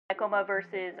Nekoma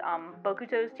versus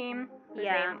Bokuto's team. Whose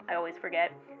name I always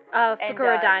forget.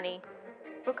 Fukurodani.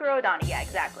 Fukurodani, yeah,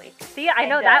 exactly. See, I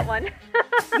know that one.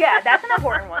 Yeah, that's an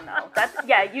important one though.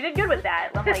 You did good with that.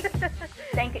 I'm like,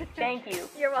 thank you.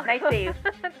 You're welcome. Nice save.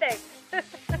 Thanks.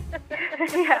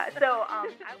 Yeah, so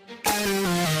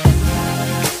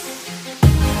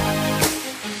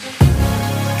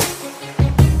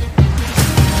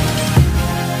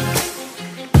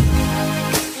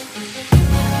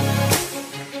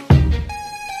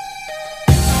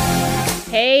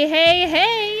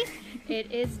Hey!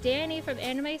 It is Danny from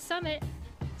Anime Summit.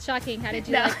 Shocking, how did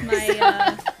you like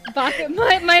my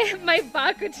my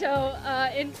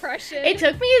Bakuto impression? It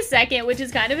took me a second, which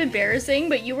is kind of embarrassing,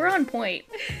 but you were on point.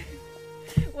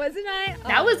 Wasn't I?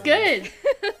 That was good.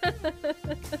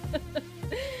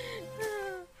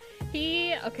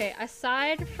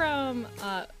 Aside from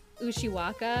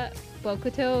Ushiwaka,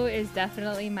 Bokuto is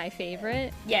definitely my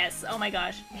favorite. Yes, oh my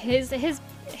gosh. His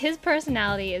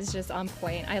personality is just on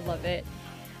point. I love it.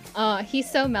 He's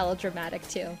so melodramatic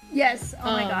too. Yes,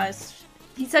 oh my gosh.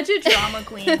 He's such a drama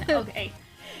queen. Okay.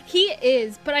 He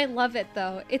is, but I love it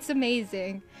though. It's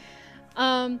amazing.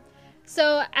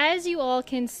 So as you all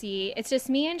can see, it's just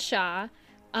me and Sha.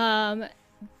 And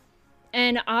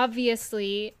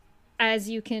obviously, as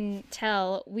you can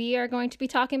tell, we are going to be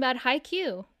talking about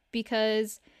Haikyuu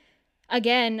because,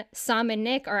 again, Sam and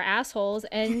Nick are assholes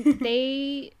and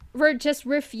they just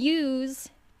refuse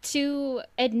to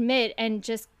admit and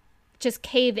just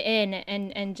cave in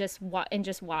and just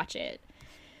watch it.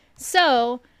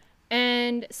 So,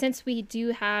 and since we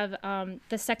do have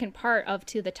the second part of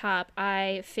To the Top,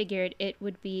 I figured it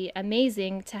would be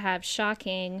amazing to have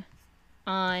Shocking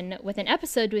on with an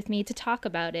episode with me to talk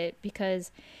about it,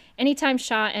 because anytime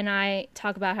Sha and I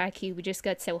talk about Haikyuu, we just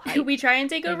get so hyped. We try and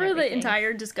take over the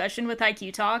entire discussion with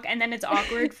Haikyuu talk, and then it's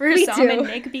awkward for Sam and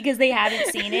Nick because they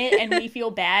haven't seen it, and we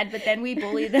feel bad, but then we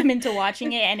bully them into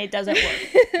watching it, and it doesn't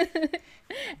work.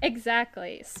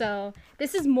 Exactly. So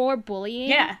this is more bullying.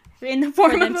 Yeah, in the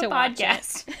form of a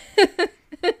podcast.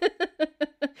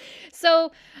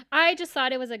 So I just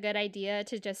thought it was a good idea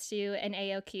to just do an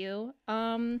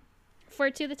AOQ for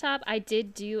To the Top. I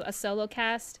did do a solo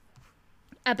cast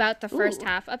about the first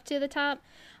half up To the Top.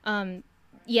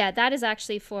 That is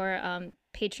actually for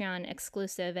Patreon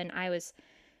exclusive, and I was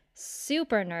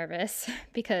super nervous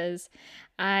because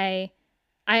I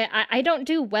don't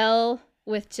do well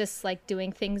with just like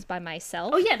doing things by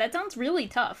myself. Oh yeah, that sounds really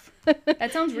tough.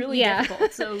 That sounds really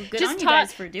difficult. So good just on you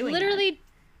guys for doing that.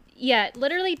 Yeah,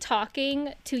 literally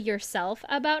talking to yourself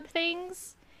about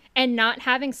things and not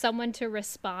having someone to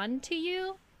respond to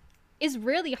you is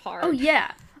really hard. Oh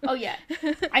yeah.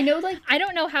 I know, like, I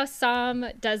don't know how Sam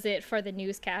does it for the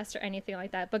newscast or anything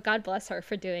like that, but God bless her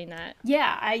for doing that.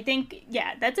 Yeah, I think,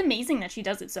 that's amazing that she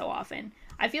does it so often.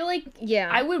 I feel like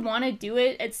I would want to do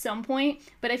it at some point,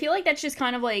 but I feel like that's just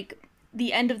kind of like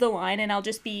the end of the line, and I'll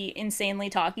just be insanely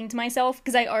talking to myself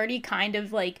because I already kind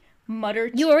of like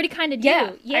mutter. You already kind of do.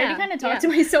 Yeah, I already kind of talk to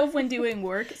myself when doing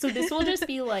work, so this will just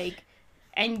be like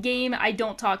endgame. I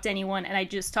don't talk to anyone, and I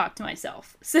just talk to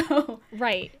myself. So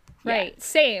right.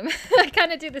 Same. I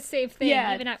kind of do the same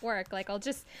thing even at work. Like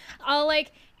I'll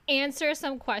like answer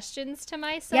some questions to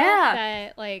myself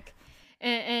that like.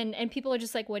 And people are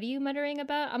just like, what are you muttering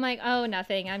about? I'm like, oh,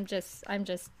 nothing. I'm just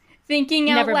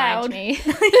thinking out loud. Never mind me.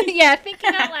 Yeah,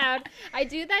 thinking out loud. I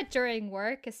do that during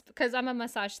work because I'm a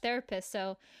massage therapist.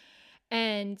 So,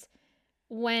 and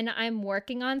when I'm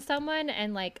working on someone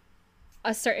and like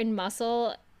a certain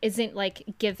muscle isn't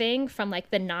like giving from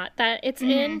like the knot that it's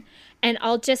in, and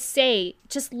I'll just say,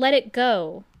 just let it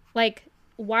go. Like,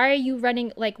 why are you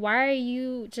running? Like, why are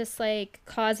you just like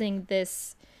causing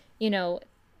this,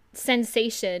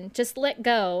 sensation? Just let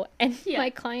go. And my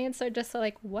clients are just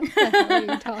like, what the hell are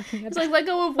you talking about? It's like, let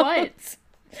go of what?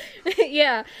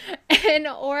 Yeah. And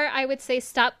or I would say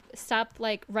stop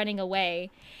like running away,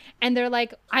 and they're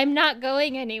like, I'm not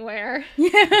going anywhere.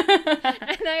 And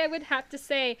I would have to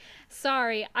say,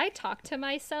 sorry, I talk to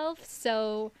myself,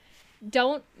 so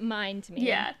don't mind me.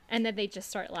 Yeah. And then they just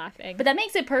start laughing. But that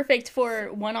makes it perfect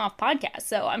for one-off podcasts,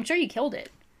 so I'm sure you killed it.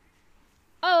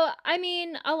 Oh, I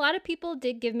mean, a lot of people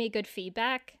did give me good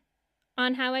feedback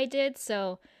on how I did,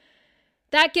 so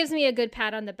that gives me a good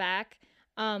pat on the back.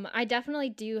 I definitely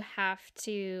do have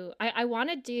to... I want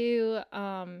to do...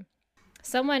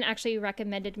 someone actually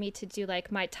recommended me to do,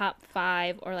 like, my top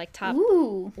 5 or, like, top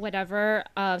whatever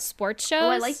sports shows. Oh,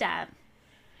 I like that.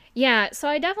 Yeah, so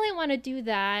I definitely want to do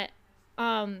that.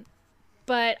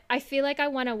 But I feel like I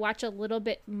want to watch a little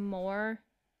bit more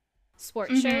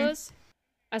sports shows.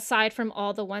 aside from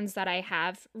all the ones that I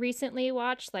have recently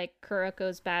watched, like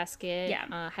Kuroko's Basket,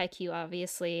 Haikyuu,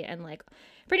 obviously, and like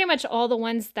pretty much all the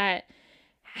ones that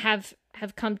have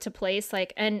come to place,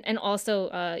 like and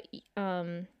also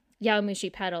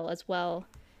Yowamushi Pedal as well.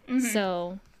 Mm-hmm.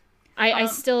 So I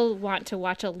still want to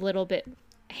watch a little bit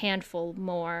handful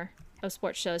more of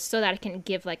sports shows so that I can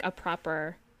give like a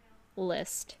proper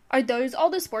list. Are those all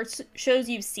the sports shows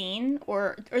you've seen,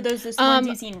 or are those the ones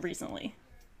you've seen recently?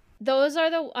 Those are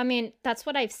that's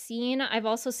what I've seen. I've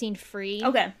also seen Free.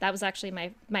 Okay. That was actually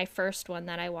my first one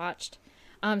that I watched.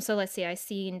 So let's see. I've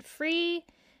seen Free,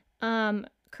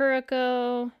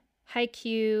 Kuroko,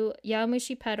 Haikyuu,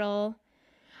 Yowamushi Pedal.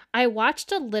 I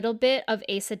watched a little bit of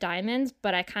Ace of Diamonds,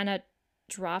 but I kind of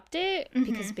dropped it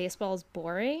because baseball is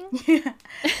boring.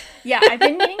 Yeah, I've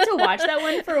been meaning to watch that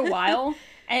one for a while,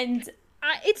 and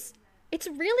it's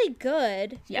really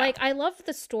good. Yeah. Like, I love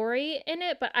the story in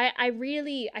it, but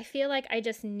I feel like I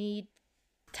just need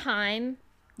time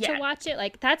to watch it.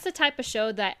 Like, that's the type of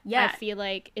show that I feel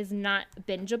like is not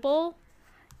bingeable.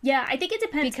 Yeah, I think it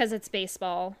depends. Because it's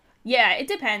baseball. Yeah, it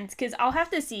depends, because I'll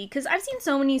have to see, because I've seen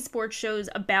so many sports shows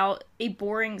about a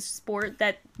boring sport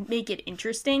that make it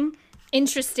interesting.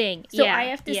 So I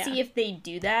have to see if they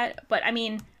do that. But I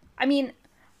mean,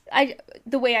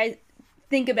 the way I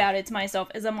think about it to myself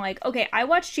is I'm like, okay, I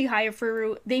watched Chihaya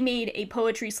Furu. They made a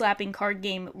poetry slapping card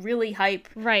game really hype.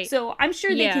 Right. So I'm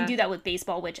sure they can do that with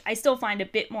baseball, which I still find a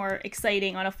bit more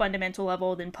exciting on a fundamental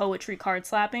level than poetry card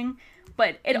slapping.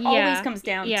 But it always comes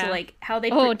down to like how they.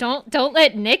 Don't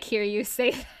let Nick hear you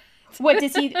say that. What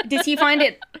does he find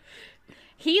it?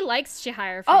 He likes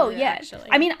Chihaya Furu. Oh yeah, actually.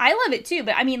 I mean, I love it too,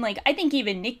 but I mean, like, I think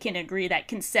even Nick can agree that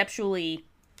conceptually,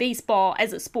 baseball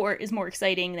as a sport is more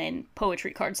exciting than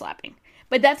poetry card slapping.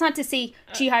 But that's not to say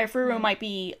Chihaya Furu might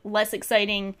be less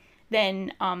exciting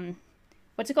than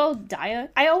what's it called? Daya?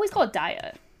 I always call it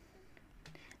Daya.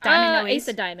 Diamond no Ace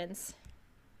of Diamonds. Is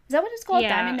that what it's called?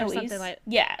 Yeah, Diamond no or something Ace? like.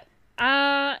 Yeah.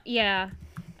 Yeah.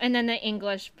 And then the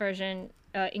English version,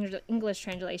 English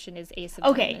translation is Ace of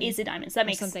Diamonds. Okay, Ace of Diamonds. That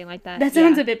makes something like that. That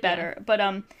sounds a bit better. Yeah. But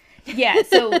yeah.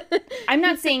 So I'm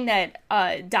not saying that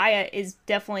Daya is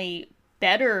definitely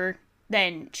better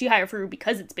than Chihaya Furu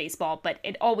because it's baseball, but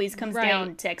it always comes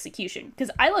down to execution.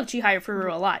 Because I love Chihaya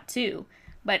Furu a lot too.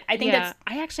 But I think that's...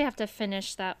 I actually have to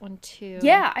finish that one too.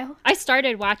 Yeah. I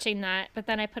started watching that, but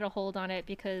then I put a hold on it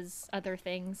because other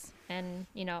things. And,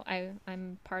 you know,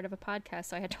 I'm part of a podcast,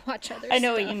 so I had to watch other stuff. I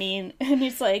know what you mean. And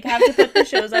it's like, I have to put the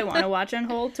shows I want to watch on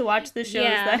hold to watch the shows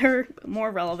that are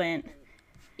more relevant.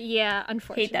 Yeah,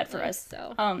 unfortunately. Hate that for us.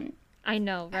 So. I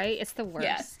know, right? It's the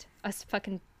worst. Yeah. Us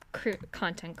fucking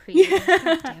content creators.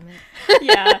 Damn it.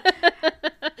 Yeah.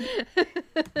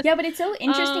 Yeah, but it's so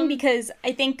interesting because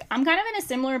I think I'm kind of in a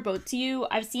similar boat to you.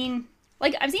 I've seen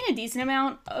a decent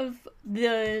amount of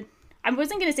I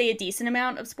wasn't going to say a decent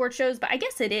amount of sports shows, but I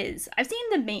guess it is. I've seen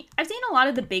a lot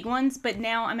of the big ones, but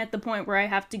now I'm at the point where I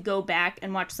have to go back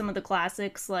and watch some of the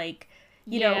classics like,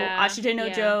 you know, Ashita no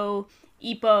Joe,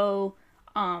 Ippo.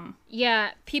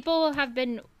 Yeah, people have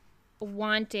been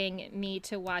wanting me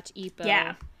to watch Ippo.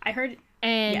 Yeah, I heard.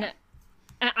 And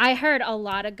I heard a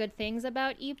lot of good things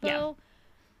about Ippo.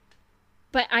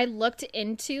 But I looked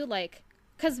into, like,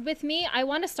 because with me, I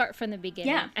want to start from the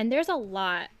beginning. Yeah. And there's a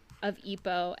lot of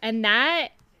Ippo. And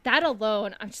that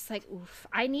alone, I'm just like, oof,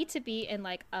 I need to be in,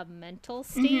 like, a mental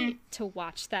state to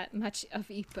watch that much of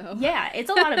Ippo. Yeah, it's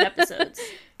a lot of episodes.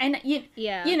 And, you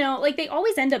know, like, they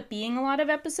always end up being a lot of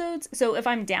episodes. So if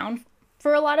I'm down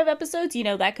for a lot of episodes, you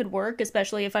know, that could work,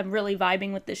 especially if I'm really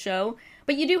vibing with the show.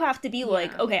 But you do have to be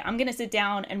like, okay, I'm going to sit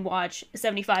down and watch a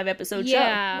 75-episode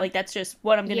show. Like, that's just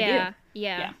what I'm going to do.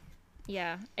 Yeah.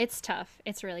 It's tough.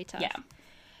 It's really tough. Yeah.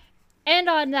 And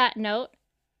on that note,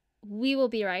 we will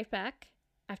be right back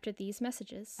after these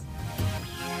messages.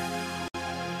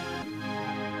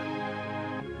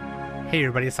 Hey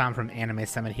everybody, Sam from Anime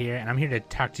Summit here, and I'm here to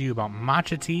talk to you about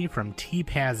matcha tea from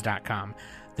teapaz.com.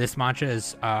 This matcha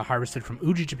is harvested from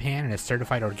Uji, Japan, and is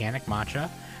certified organic matcha.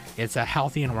 It's a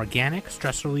healthy and organic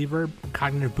stress reliever,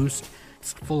 cognitive boost.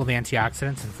 It's full of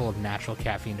antioxidants and full of natural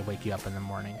caffeine to wake you up in the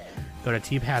morning. Go to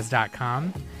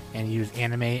teapaz.com and use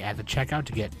anime at the checkout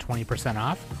to get 20%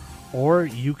 off. Or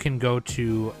you can go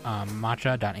to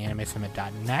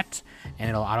matcha.animesummit.net and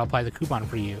it'll auto-apply the coupon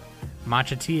for you.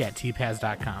 Matcha tea at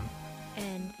teapaz.com.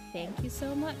 And thank you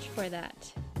so much for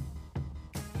that.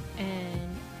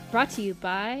 And brought to you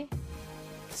by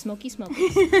Smoky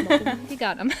Smokies. You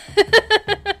got them.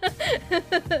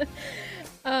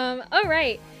 All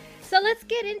right. So let's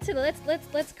get into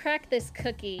let's crack this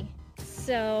cookie.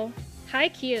 So,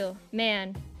 Haikyuu,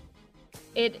 man.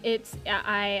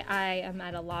 I am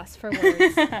at a loss for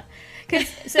words.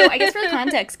 So I guess for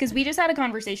context, because we just had a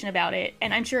conversation about it,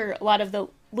 and I'm sure a lot of the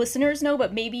listeners know,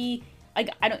 but maybe like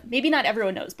maybe not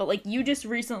everyone knows, but like you just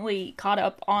recently caught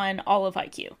up on all of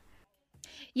Haikyuu.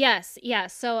 Yes, yeah.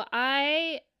 So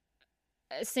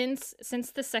since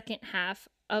the second half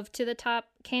of To the Top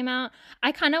came out,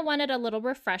 I kind of wanted a little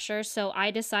refresher, so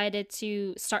I decided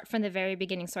to start from the very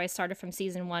beginning. So I started from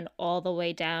season 1 all the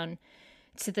way down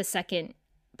to the second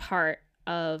part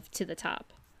of To the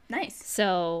Top. Nice.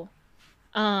 So,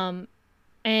 and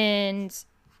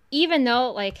even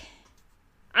though like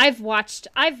I've watched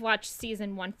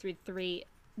season 1 through 3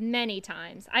 many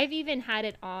times. I've even had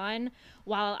it on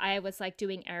while I was like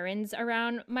doing errands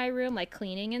around my room, like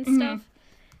cleaning and stuff.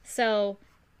 So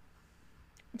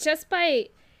just by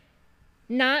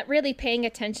not really paying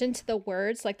attention to the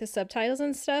words, like the subtitles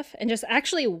and stuff, and just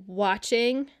actually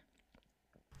watching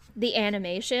the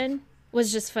animation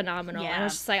was just phenomenal. Yeah. I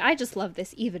was just like, I just love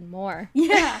this even more.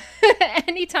 Yeah.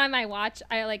 Anytime I watch,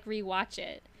 I like rewatch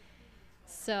it.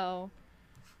 So,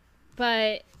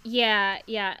 but yeah,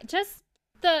 just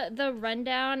the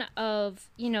rundown of,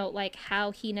 you know, like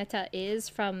how Hinata is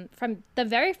from the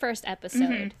very first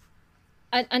episode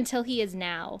until he is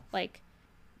now, like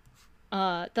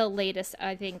the latest,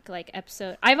 I think, like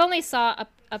episode. I've only saw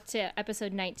up to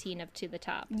episode 19 of To the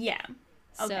Top. Yeah.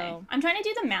 Okay. So, I'm trying to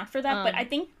do the math for that, but I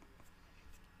think,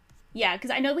 yeah,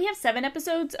 because I know we have 7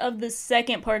 episodes of the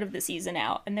second part of the season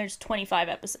out, and there's 25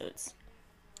 episodes.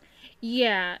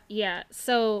 Yeah.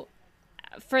 So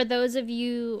for those of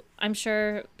you, I'm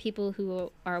sure people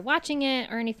who are watching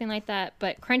it or anything like that,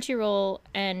 but Crunchyroll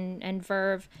and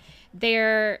VRV,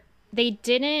 they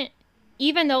didn't,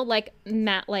 even though like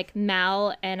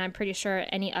Mal and I'm pretty sure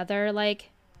any other like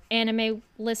anime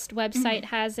list website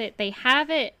has it, they have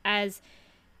it as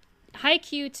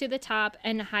Haikyuu To the Top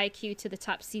and Haikyuu To the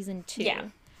Top season 2. Yeah.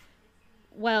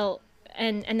 Well,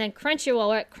 and then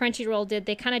Crunchyroll did,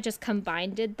 they kind of just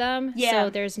combined them. Yeah. So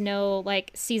there's no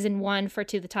like season 1 for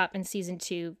To the Top and season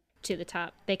 2 To the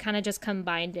Top. They kind of just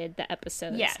combined the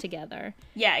episodes together.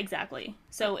 Yeah, exactly.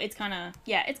 So it's kind of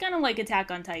like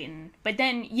Attack on Titan. But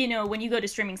then, you know, when you go to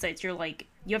streaming sites, you're like,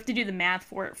 you have to do the math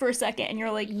for it for a second, and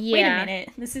you're like, wait a minute,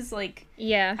 this is like,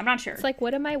 I'm not sure. It's like,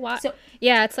 what am I watching? So,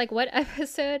 yeah, it's like, what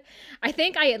episode? I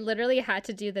think I literally had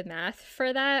to do the math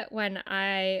for that when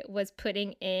I was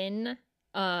putting in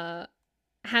how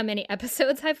many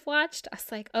episodes I've watched. I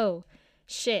was like, oh,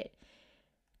 shit.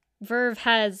 VRV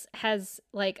has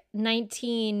like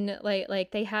 19,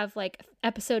 like they have like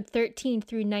episode 13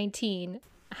 through 19.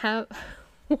 How...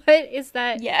 What is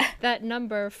that? Yeah, that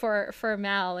number for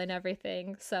Mal and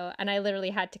everything. So, and I literally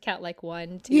had to count like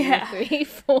 1, 2, 3,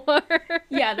 4.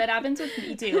 Yeah, that happens with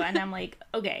me too. And I'm like,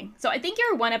 okay, so I think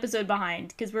you're 1 episode behind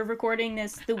because we're recording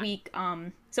this the week.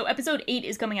 So episode 8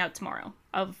 is coming out tomorrow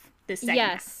of this second.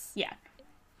 Yes. Yeah.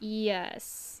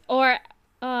 Yes. Or,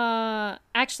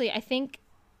 actually, I think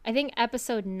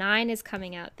episode 9 is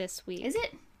coming out this week. Is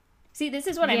it? See, this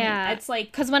is what I mean. It's like,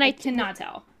 because when I cannot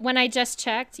tell. When I just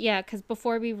checked, because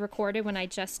before we recorded, when I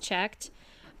just checked,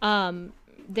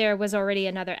 there was already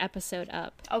another episode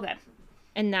up. Okay.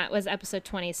 And that was episode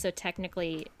 20. So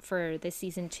technically, for the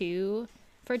season 2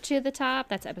 for To the Top,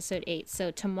 that's episode 8.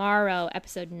 So tomorrow,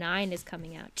 episode 9 is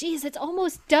coming out. Jeez, it's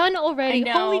almost done already.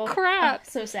 I know. Holy crap! Oh,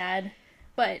 so sad.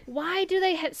 But why do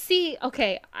they see?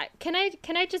 Okay, can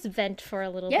I just vent for a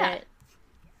little bit?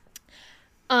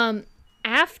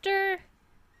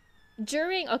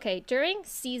 During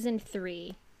season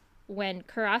 3, when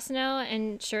Karasuno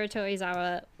and Shirato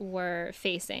Izawa were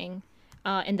facing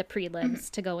in the prelims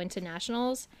to go into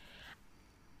nationals,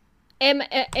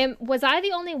 was I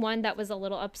the only one that was a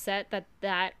little upset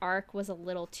that arc was a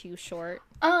little too short?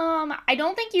 I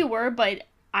don't think you were, but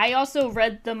I also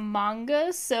read the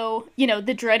manga, so, you know,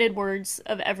 the dreaded words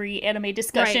of every anime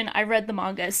discussion, right. I read the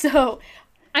manga, so...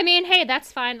 I mean, hey,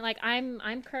 that's fine. Like, I'm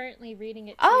currently reading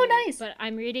it too. Oh, nice. But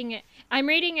I'm reading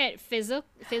it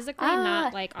physically,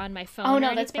 not like on my phone. Oh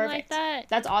no, or that's perfect. Like that.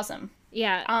 That's awesome.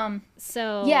 Yeah.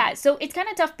 So it's kind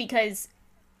of tough because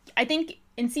I think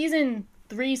in season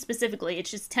 3 specifically, it's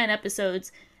just 10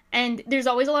 episodes, and there's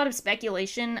always a lot of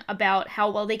speculation about how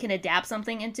well they can adapt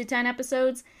something into 10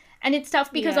 episodes, and it's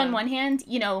tough because on one hand,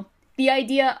 you know, the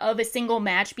idea of a single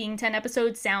match being 10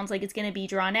 episodes sounds like it's going to be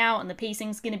drawn out and the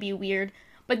pacing's going to be weird.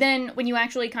 But then when you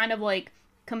actually kind of like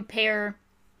compare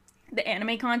the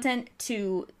anime content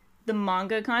to the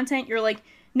manga content, you're like,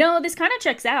 no, this kind of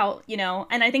checks out, you know?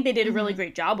 And I think they did a really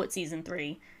great job with season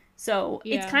 3. So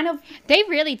it's kind of... They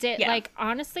really did. Yeah. Like,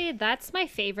 honestly, that's my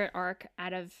favorite arc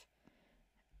out of...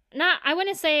 I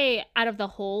wouldn't say out of the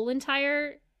whole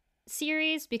entire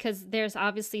series because there's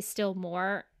obviously still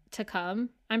more to come,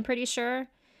 I'm pretty sure.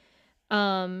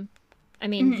 I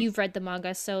mean, you've read the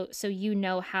manga, so you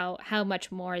know how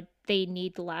much more they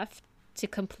need left to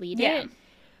complete it.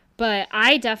 But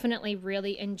I definitely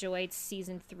really enjoyed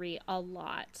season 3 a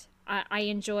lot. I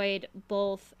enjoyed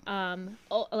both,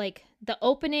 like the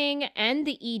opening and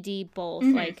the ED both.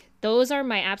 Like those are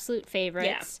my absolute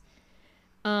favorites.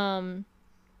 And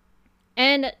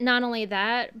not only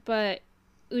that, but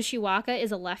Ushiwaka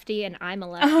is a lefty and I'm a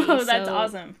lefty. Oh, that's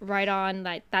awesome. Right on,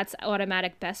 like that's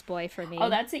automatic best boy for me. Oh,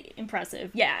 that's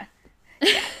impressive. Yeah.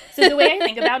 So the way I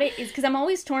think about it is because I'm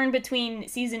always torn between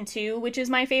season 2, which is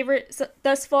my favorite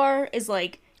thus far, is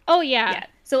like... Oh, yeah.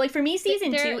 So like for me,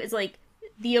 season 2 is like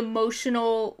the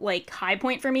emotional like high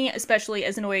point for me, especially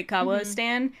as an Oikawa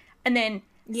stan. And then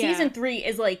season 3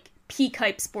 is like peak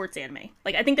hype sports anime.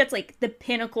 Like I think that's like the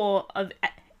pinnacle of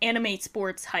anime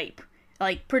sports hype.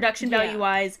 Like, production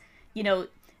value-wise, you know,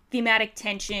 thematic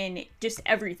tension, just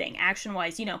everything,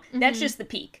 action-wise, you know, that's just the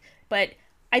peak. But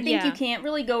I think you can't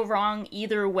really go wrong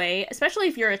either way, especially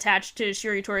if you're attached to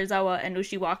Shuri Torizawa and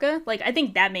Ushiwaka. Like, I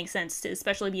think that makes sense to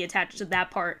especially be attached to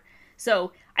that part.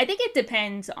 So, I think it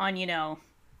depends on, you know,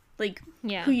 like,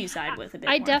 who you side with a bit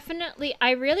more.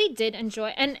 I really did enjoy,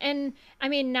 and I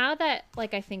mean, now that,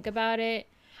 like, I think about it,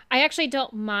 I actually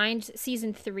don't mind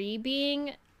season 3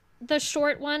 being the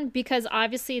short one, because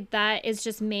obviously that is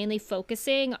just mainly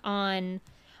focusing on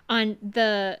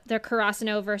the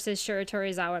Karasuno versus Shuri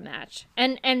Torizawa match,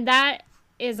 and that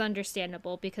is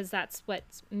understandable because that's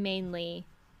what's mainly,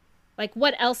 like,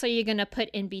 what else are you gonna put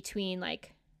in between,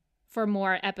 like, for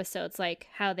more episodes, like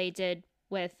how they did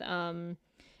with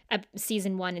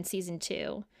season 1 and season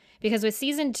 2, because with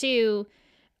season 2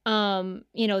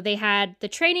 you know, they had the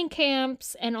training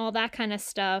camps and all that kind of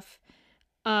stuff,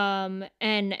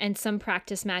 and some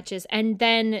practice matches, and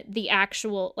then the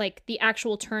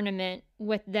actual tournament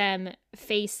with them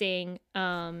facing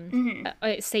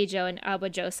Seijo and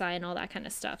Abajosai and all that kind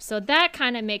of stuff. So that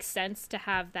kind of makes sense to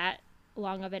have that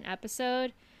long of an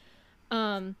episode.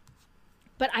 But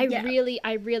I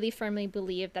really firmly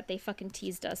believe that they fucking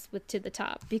teased us with To the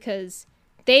Top, because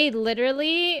they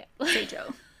literally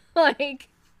Seijo. Like,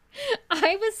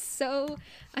 I was so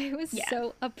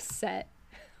upset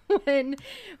when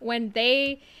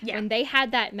they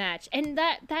had that match, and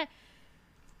that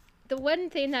the one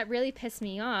thing that really pissed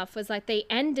me off was, like, they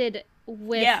ended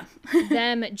with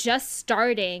them just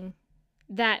starting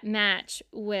that match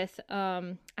with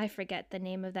I forget the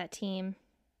name of that team.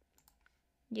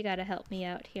 You gotta help me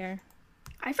out here.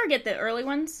 I forget the early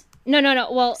ones. No.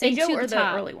 Well, Seijo or the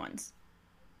top. early ones?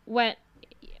 What?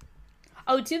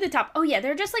 Oh, To the Top. Oh yeah,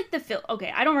 they're just like the Okay,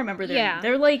 I don't remember their name.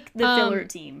 They're like the filler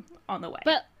team on the way.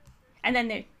 But and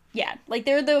then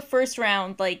they're the first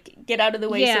round, like, get out of the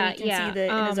way so we can see the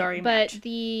Inazari match.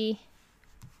 But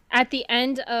at the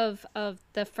end of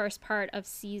the first part of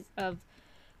To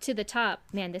the Top,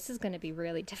 man, this is going to be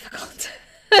really difficult.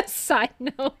 Side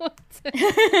note.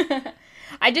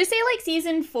 I just say, like,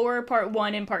 season 4, part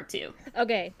 1 and part 2.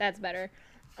 Okay, that's better.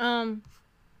 So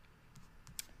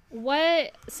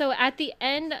at the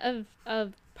end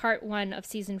of part 1 of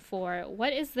season 4,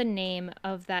 what is the name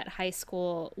of that high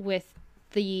school with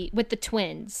the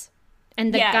twins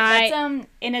and the guy? That's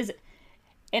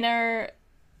Inazari.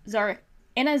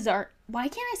 Why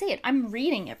can't I say it? I'm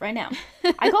reading it right now.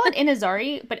 I call it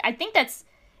Inazari, but I think that's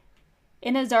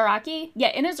Inazaraki.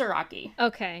 Yeah, Inazaraki.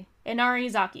 Okay.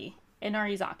 Inarizaki.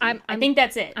 I think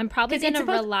that's it. I'm probably gonna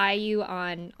rely you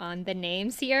on the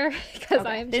names here because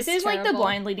I'm just This is terrible. Like the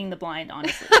blind leading the blind,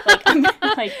 honestly. Like,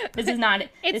 like, this is not it.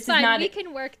 It's fine. We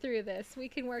can work through this. We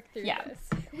got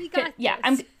this.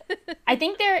 I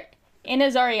think they're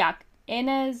Inarizaki.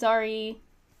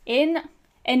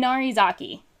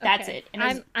 That's okay. it.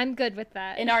 I'm good with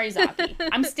that. Inarizaki.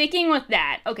 I'm sticking with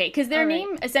that. Okay, because their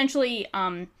name essentially,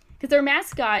 because their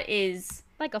mascot is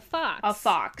like a fox. A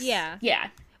fox. Yeah. Yeah.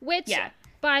 Which,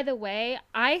 by the way,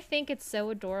 I think it's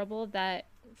so adorable that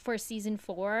for season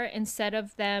 4, instead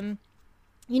of them,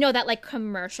 you know, that, like,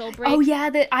 commercial break. Oh,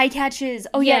 yeah, the eye catches.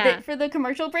 Oh, yeah, for the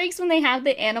commercial breaks when they have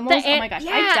the animals. Oh, my gosh,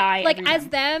 I die like, every as time.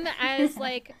 them, as,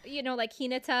 like, you know, like,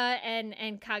 Hinata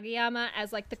and Kageyama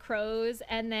as, like, the crows,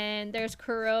 and then there's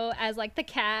Kuro as, like, the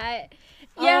cat.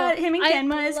 Yeah, him and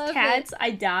Kenma as cats. I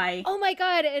die. Oh, my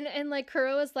God, and like,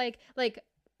 Kuro is, like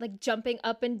jumping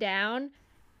up and down.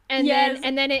 And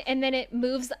then it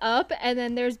moves up, and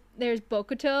then there's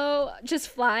Bokuto just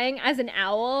flying as an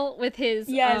owl with his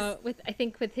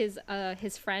with his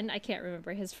friend. I can't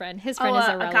remember his friend. His friend is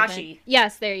irrelevant. Akashi.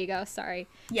 Yes, there you go. Sorry,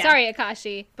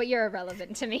 Akashi, but you're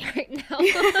irrelevant to me right now.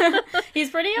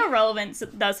 He's pretty irrelevant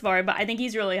thus far, but I think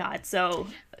he's really hot. So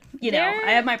you know,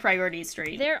 I have my priorities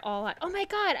straight. They're all oh my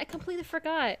god, I completely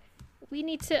forgot. We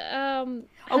need to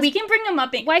we can bring them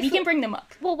up. We can bring them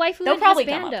up. Well, waifu they'll probably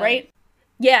come up, right?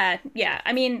 Yeah.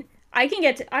 I mean, I can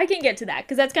get to that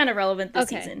because that's kind of relevant this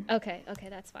season. Okay,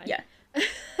 that's fine. Yeah.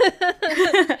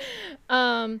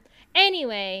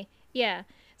 Anyway, yeah.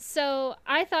 So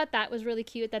I thought that was really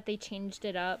cute that they changed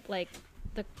it up, like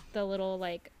the little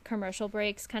like commercial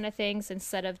breaks kind of things,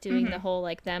 instead of doing the whole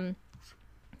like them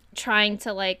trying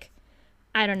to like,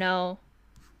 I don't know,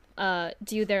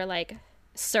 do their like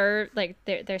serve, like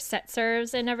their set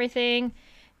serves and everything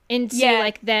into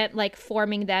like that, like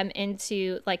forming them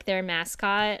into like their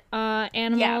mascot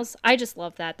animals. I just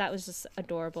love that. That was just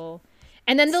adorable.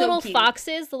 And then the little cute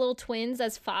foxes, the little twins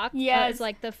as fox, as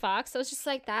like the fox. So it's just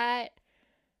like that.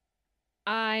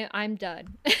 I'm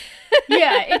done.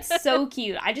 Yeah, it's so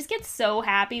cute. I just get so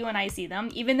happy when I see them,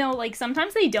 even though like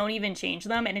sometimes they don't even change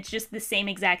them and it's just the same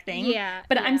exact thing. Yeah.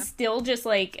 But I'm still just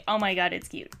like, oh my god, it's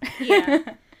cute. Yeah.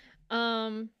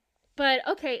 But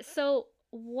okay, so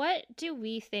what do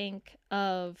we think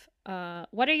of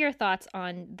what are your thoughts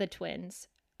on the twins?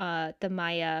 The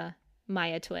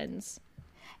Maya twins.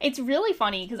 It's really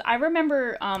funny because I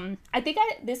remember I think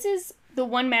this is the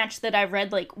one match that I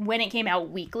read like when it came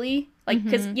out weekly, like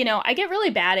because you know I get really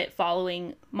bad at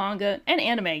following manga and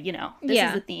anime. You know, this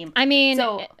is the theme. I mean,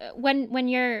 so when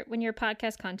you're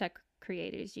podcast content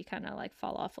creators, you kind of like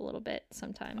fall off a little bit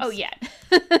sometimes. Oh yeah,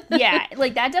 yeah,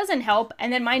 like that doesn't help.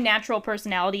 And then my natural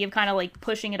personality of kind of like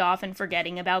pushing it off and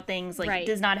forgetting about things like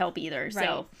does not help either. Right.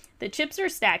 So the chips are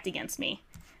stacked against me,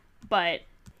 but.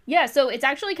 Yeah, so it's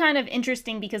actually kind of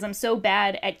interesting because I'm so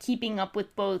bad at keeping up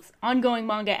with both ongoing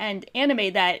manga and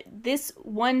anime that this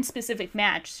one specific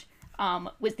match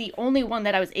was the only one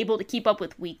that I was able to keep up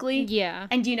with weekly. Yeah.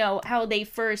 And you know how they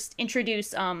first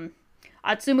introduced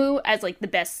Atsumu as like the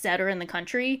best setter in the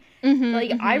country?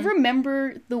 I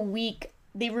remember the week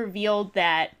they revealed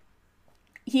that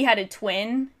he had a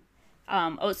twin,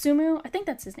 Osumu. I think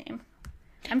that's his name.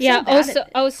 I'm so bad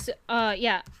at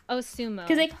Osumu.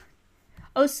 Because they...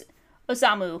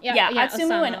 Osamu. Yeah, Atsumu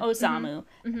Osamu. And Osamu.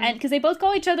 And because they both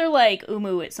call each other like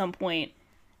Umu at some point.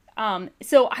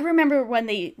 So I remember when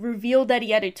they revealed that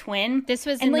he had a twin. This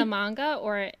was in the manga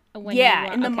or when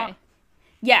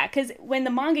yeah, because when the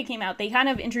manga came out, they kind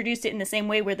of introduced it in the same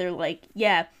way where they're like,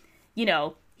 yeah, you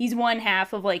know, he's one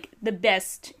half of like the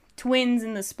best twins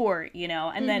in the sport, you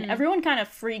know, and then everyone kind of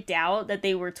freaked out that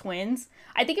they were twins.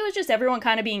 I think it was just everyone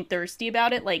kind of being thirsty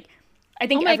about it, like I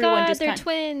think everyone just they're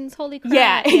twins. Holy crap.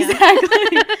 Yeah,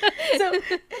 exactly. So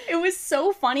it was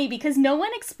so funny because no one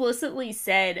explicitly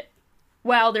said,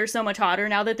 wow, they're so much hotter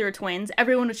now that they're twins.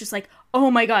 Everyone was just like,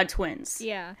 oh my god, twins.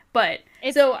 Yeah. But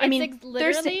it's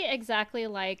literally exactly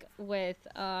like with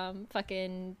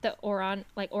fucking the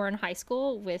Ouran High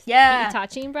School with the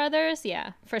Itachi brothers.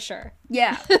 Yeah, for sure.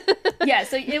 Yeah. Yeah,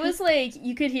 so it was like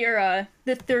you could hear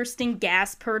the thirsting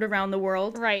gasp heard around the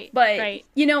world. Right. But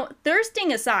you know,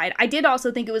 thirsting aside, I did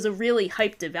also think it was a really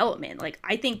hyped development. Like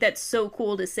I think that's so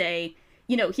cool to say,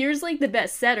 you know, here's like the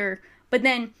best setter, but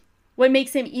then what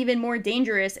makes him even more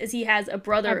dangerous is he has a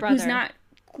brother. Who's not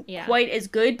quite as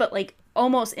good, but like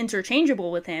almost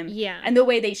interchangeable with him. Yeah. And the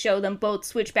way they show them both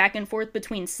switch back and forth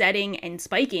between setting and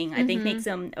spiking, I think makes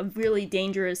them a really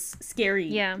dangerous, scary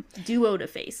duo to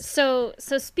face. So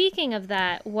speaking of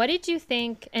that, what did you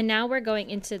think? And now we're going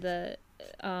into the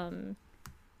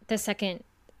second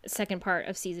part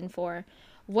of season 4.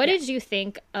 What did you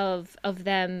think of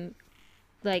them,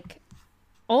 like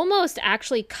almost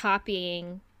actually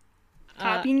copying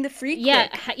the free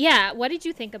click? Yeah. What did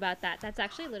you think about that? That's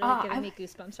actually literally giving me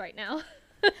goosebumps right now.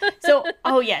 So,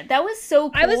 that was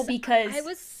so cool because I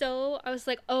was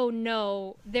like, oh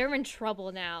no, they're in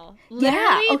trouble now.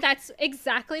 Literally, that's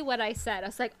exactly what I said. I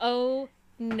was like, oh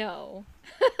no.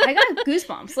 I got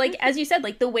goosebumps. Like, as you said,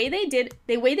 like the way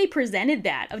they presented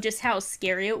that of just how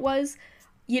scary it was,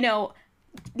 you know,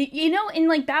 in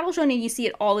like Battle Shonen, you see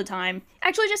it all the time.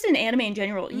 Actually, just in anime in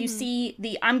general, you see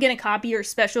the "I'm gonna copy your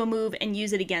special move and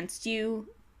use it against you"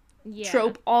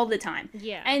 trope all the time.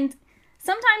 Yeah, and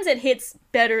sometimes it hits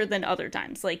better than other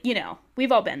times. Like, you know,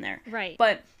 we've all been there. Right.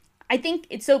 But I think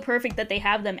it's so perfect that they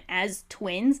have them as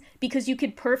twins because you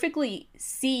could perfectly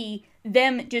see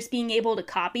them just being able to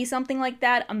copy something like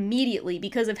that immediately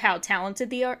because of how talented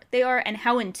they are and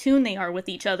how in tune they are with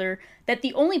each other, that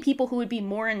the only people who would be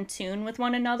more in tune with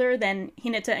one another than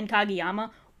Hinata and Kageyama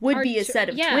would be a set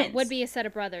of twins. Would be a set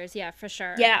of brothers, for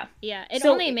sure. Yeah. Yeah, it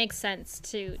only makes sense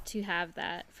to have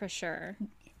that, for sure.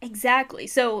 Exactly.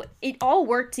 So it all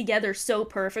worked together so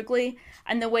perfectly,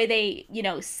 and the way they, you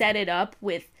know, set it up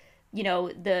with, you know,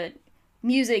 the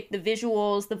music, the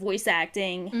visuals, the voice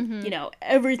acting, you know,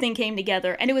 everything came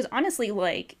together. And it was honestly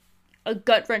like a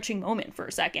gut-wrenching moment for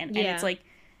a second. And it's like,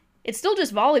 it's still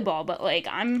just volleyball, but like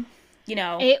I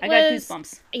got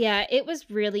goosebumps. Yeah, it was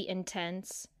really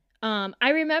intense. I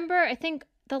remember, I think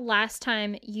the last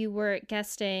time you were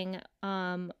guesting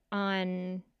on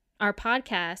our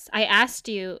podcast, I asked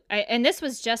you, and this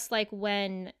was just like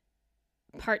when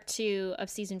part 2 of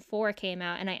season 4 came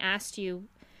out, and I asked you,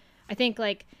 I think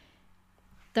like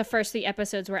the first 3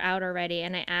 episodes were out already,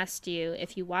 and I asked you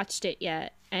if you watched it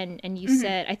yet, and you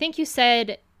said, I think you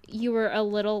said you were a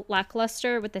little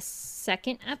lackluster with the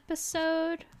second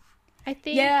episode, I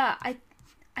think. Yeah, I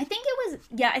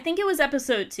think it was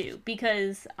episode 2,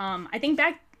 because I think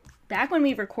back when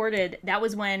we recorded, that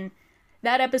was when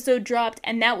that episode dropped,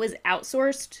 and that was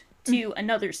outsourced to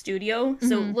another studio,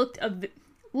 so it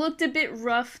looked a bit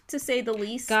rough, to say the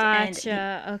least.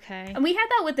 Gotcha. Okay. And we had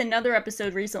that with another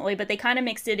episode recently, but they kind of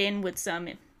mixed it in with some,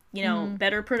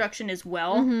 better production as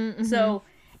well. So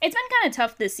it's been kind of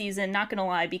tough this season, not gonna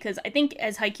lie, because I think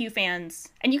as Haikyuu fans,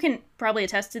 and you can probably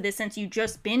attest to this since you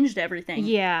just binged everything.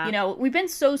 Yeah. We've been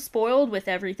so spoiled with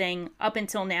everything up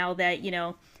until now that,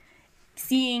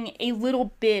 seeing a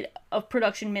little bit of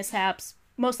production mishaps,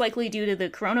 most likely due to the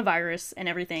coronavirus and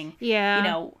everything.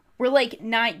 Yeah. We're like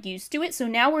not used to it, so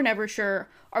now we're never sure,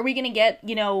 are we gonna get,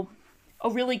 a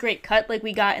really great cut like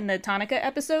we got in the Tanaka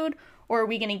episode, or are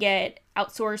we gonna get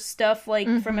outsourced stuff like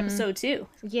from episode 2?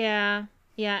 Yeah.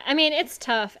 I mean, it's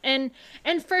tough, and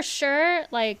for sure,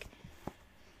 like,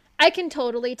 I can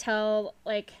totally tell,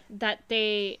 like, that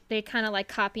they kind of like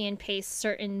copy and paste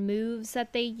certain moves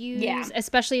that they use,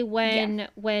 especially when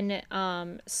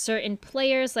certain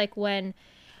players, like when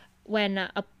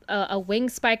a wing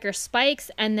spiker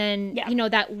spikes, and then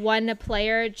that one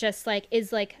player just like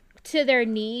is like to their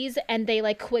knees, and they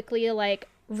like quickly like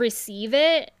receive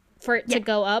it for it to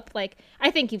go up. Like, I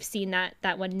think you've seen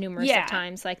that one numerous of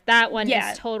times. Like, that one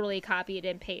is totally copied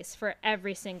and paste for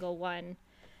every single one.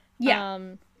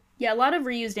 A lot of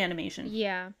reused animation.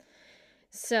 Yeah.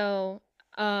 So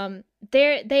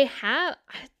they have,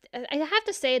 I have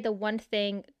to say, the one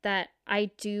thing that I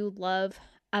do love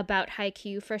about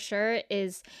Haikyuu for sure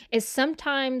is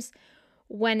sometimes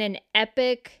when an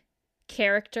epic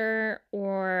character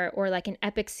or like an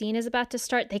epic scene is about to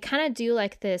start, they kind of do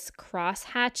like this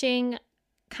cross-hatching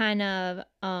kind of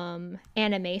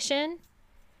animation.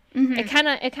 It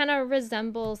kind of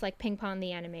resembles like Ping Pong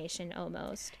the animation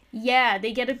almost. Yeah,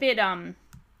 they get a bit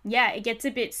it gets a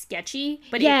bit sketchy,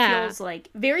 but it feels like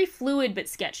very fluid but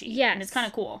sketchy. Yeah, and it's kind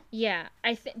of cool. Yeah,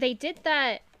 they did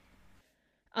that.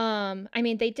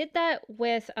 They did that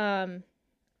with they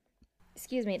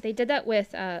did that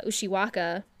with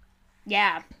Ushiwaka.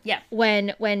 Yeah.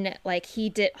 When like he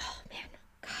did, oh man,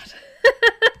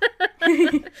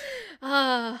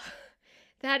 God.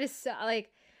 That is so, like,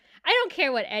 I don't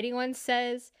care what anyone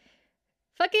says.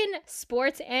 Fucking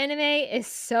sports anime is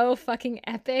so fucking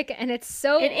epic, and it's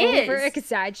so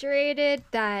over-exaggerated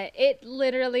that it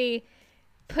literally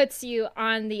puts you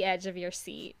on the edge of your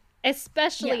seat,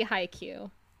 especially Haikyuu.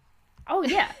 Oh,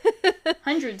 yeah.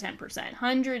 110%.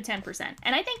 110%.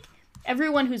 And I think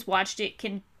everyone who's watched it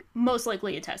can most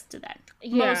likely attest to that.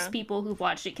 Yeah. Most people who've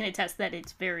watched it can attest that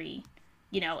it's very,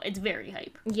 it's very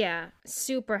hype. Yeah,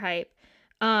 super hype.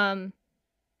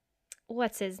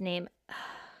 What's his name?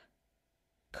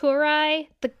 Kurai,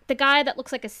 the guy that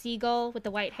looks like a seagull with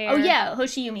the white hair. Oh yeah,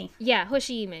 Hoshiumi. Yeah,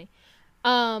 Hoshiumi.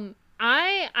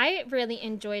 I really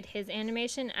enjoyed his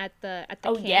animation at the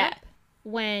camp. Yeah.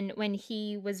 When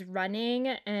he was running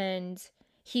and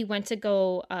he went to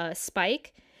go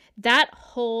spike. That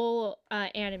whole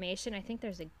animation, I think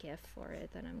there's a GIF for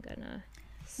it that I'm gonna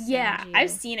send you. I've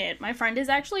seen it. My friend is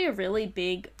actually a really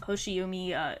big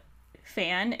Hoshiumi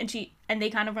fan, and they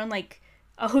kind of run like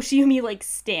a Hoshiumi like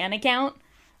stan account.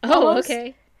 Almost. Oh,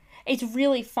 okay. It's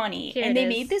really funny. Here, and they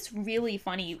made this really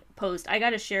funny post. I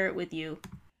gotta share it with you.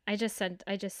 I just sent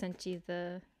you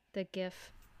the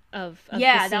GIF of the scene.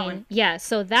 That one. Yeah,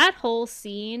 so that whole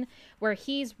scene where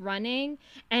he's running,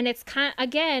 and it's kind of,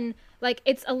 again, like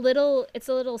it's a little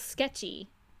sketchy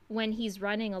when he's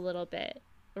running a little bit,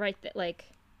 right? Like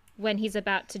when he's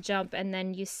about to jump, and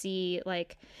then you see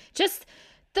like just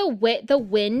the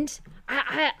wind.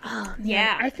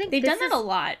 I think they've done that a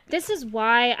lot. This is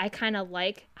why I kind of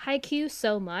like Haikyuu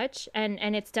so much,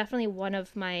 and it's definitely one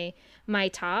of my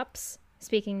tops.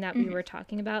 Speaking that we were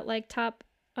talking about like top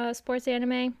sports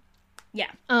anime. Yeah.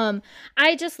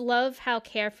 I just love how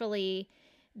carefully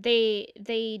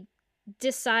they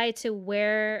decide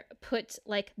to put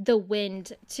like the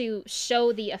wind to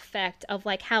show the effect of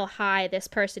like how high this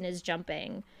person is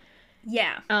jumping.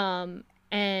 Yeah.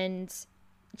 And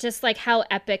just like how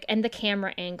epic, and the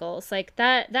camera angles, like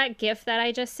that gif that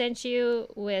I just sent you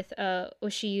with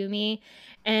Oshiyumi,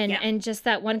 and just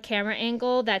that one camera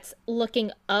angle that's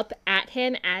looking up at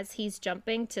him as he's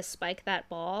jumping to spike that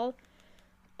ball.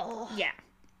 Oh yeah,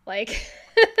 like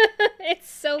it's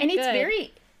so and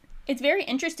good. It's very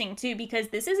interesting too, because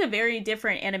this is a very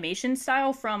different animation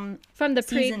style from the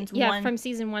seasons one. From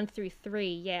season 1 through 3.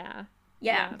 Yeah.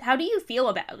 How do you feel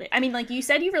about it? I mean, like you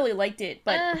said, you really liked it,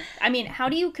 but I mean, how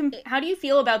do you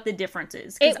feel about the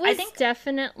differences? It was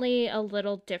definitely a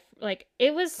little different. Like,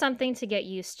 it was something to get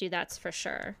used to. That's for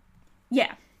sure.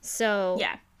 Yeah. So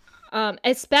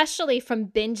especially from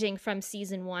binging from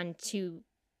season 1 to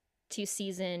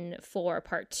season 4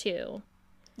 part 2.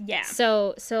 Yeah.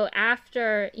 So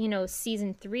after,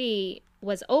 season 3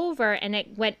 was over and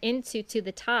it went into To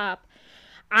the Top,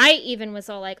 I even was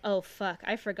all like, oh, fuck,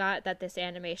 I forgot that this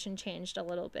animation changed a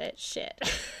little bit. Shit.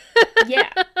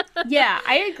 Yeah,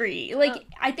 I agree. Like,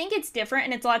 I think it's different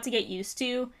and it's a lot to get used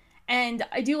to. And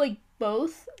I do like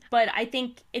both, but I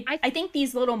think I think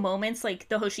these little moments, like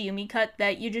the Hoshiyumi cut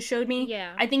that you just showed me,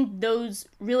 I think those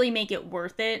really make it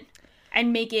worth it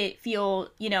and make it feel,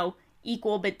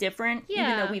 equal but different. Yeah.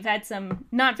 Even though we've had some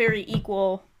not very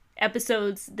equal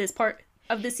episodes this part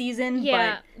of the season.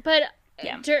 Yeah, but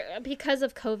because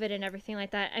of COVID and everything like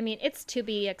that, I mean, it's to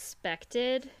be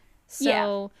expected.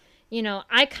 So,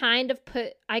 I kind of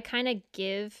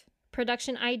give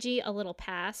production IG a little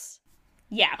pass.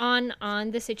 Yeah. On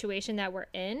the situation that we're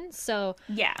in. So,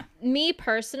 me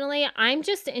personally, I'm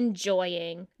just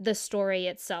enjoying the story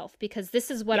itself because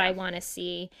this is what I want to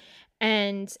see.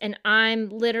 And I'm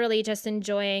literally just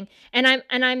enjoying, and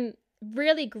I'm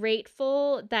really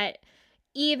grateful that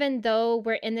even though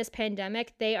we're in this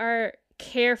pandemic, they are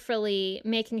carefully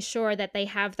making sure that they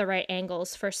have the right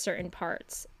angles for certain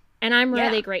parts, and I'm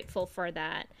really grateful for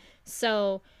that.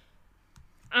 So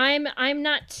I'm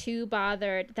not too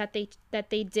bothered that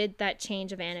they did that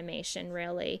change of animation,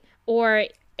 really, or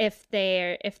if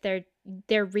they're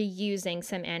reusing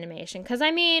some animation, because I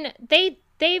mean they've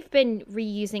been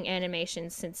reusing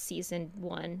animation since season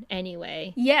 1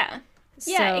 anyway. Yeah,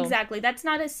 exactly. That's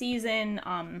not a season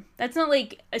that's not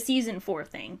like a season 4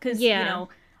 thing, because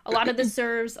a lot of the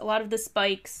serves, a lot of the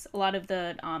spikes, a lot of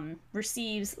the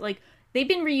receives, like, they've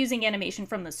been reusing animation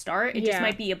from the start. It just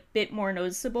might be a bit more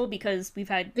noticeable because we've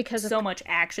had so much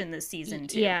action this season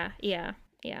too. Yeah,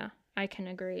 I can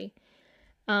agree.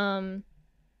 I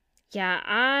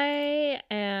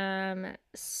am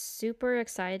super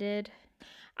excited.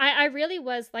 I really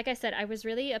was, like I said, I was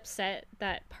really upset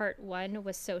that part 1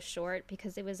 was so short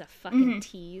because it was a fucking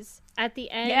tease at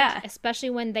the end, especially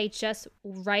when they just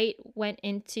went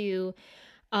into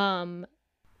the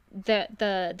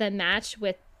match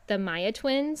with the Maya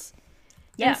twins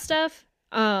and stuff.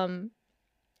 And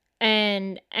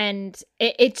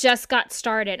it just got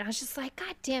started. I was just like,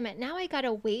 God damn it, now I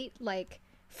gotta wait like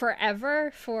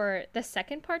forever for the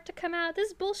second part to come out. This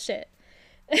is bullshit.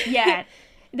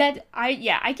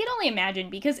 I can only imagine,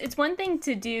 because it's one thing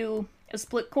to do a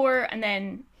split core and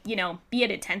then, be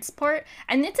at a tense part,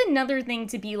 and it's another thing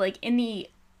to be like in the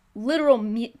literal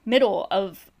middle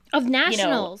of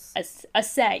nationals, a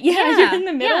set. You're in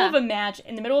the middle of a match,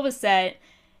 in the middle of a set.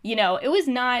 It was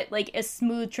not like a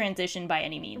smooth transition by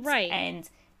any means, right? And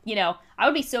I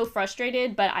would be so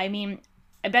frustrated, but I mean,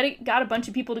 I bet it got a bunch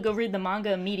of people to go read the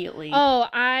manga immediately. Oh,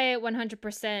 I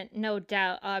 100%, no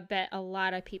doubt. I bet a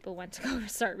lot of people went to go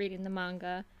start reading the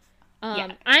manga.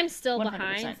 I'm still 100%.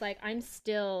 Behind. Like, I'm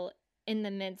still in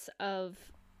the midst of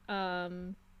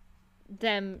them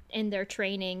in their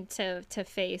training to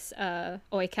face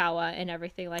Oikawa and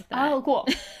everything like that. Oh, cool.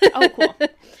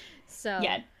 So,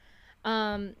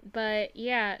 but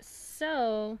yeah,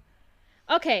 so,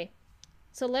 okay.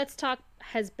 So let's talk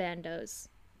husbandos.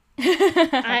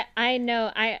 I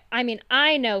know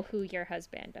who your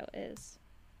husbando is.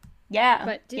 Yeah.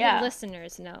 But do the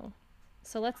listeners know?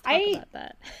 So let's talk about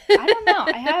that. I don't know.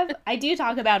 I do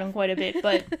talk about him quite a bit,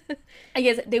 but I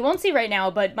guess they won't see right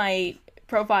now, but my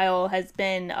profile has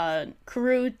been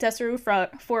Kuru Tesaru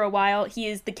for a while. He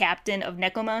is the captain of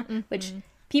Nekoma, which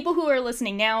people who are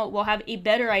listening now will have a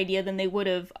better idea than they would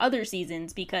have other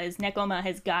seasons, because Nekoma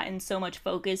has gotten so much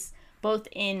focus both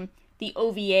in the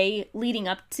OVA leading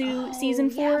up to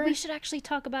season 4. Yeah, we should actually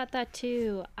talk about that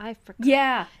too. I forgot.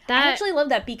 Yeah, I actually love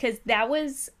that, because that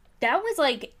was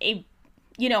like a,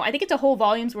 I think it's a whole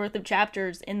volume's worth of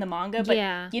chapters in the manga, but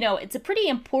it's a pretty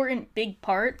important big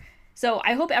part. So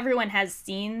I hope everyone has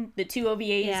seen the 2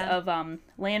 OVAs of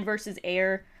Land vs.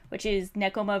 Air, which is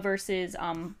Nekoma versus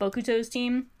Bokuto's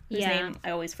team, whose name I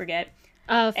always forget.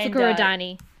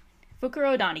 Fukurodani.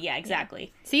 Fukuro Odani, yeah,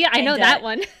 exactly. See, I know that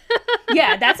one.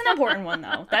 Yeah, that's an important one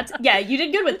though. You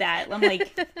did good with that. I'm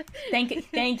like,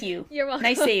 thank you. You're welcome.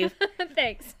 Nice save.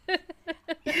 Thanks.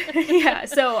 Yeah,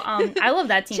 so I love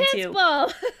that team Chance too.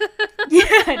 ball.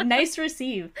 Yeah, nice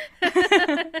receive.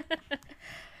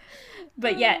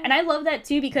 But yeah, and I love that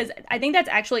too because I think that's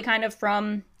actually kind of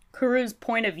from Kuru's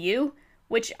point of view,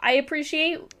 which I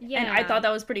appreciate. Yeah. And I thought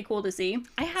that was pretty cool to see.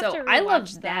 I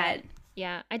loved that.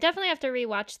 Yeah, I definitely have to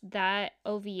rewatch that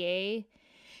OVA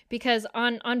because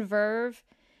on Verve,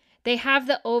 they have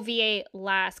the OVA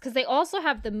last because they also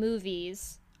have the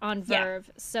movies on Verve.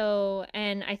 Yeah. So,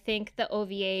 and I think the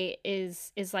OVA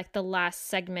is like the last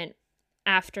segment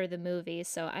after the movie.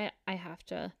 So I have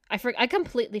to. I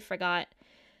completely forgot.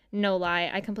 No lie,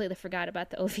 I completely forgot about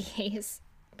the OVAs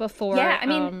before. Yeah, I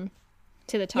mean,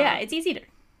 to the top. Yeah, it's easy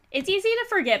to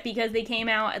forget because they came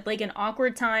out at like an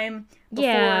awkward time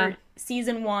before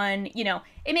season 1. You know,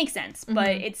 it makes sense,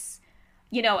 but it's,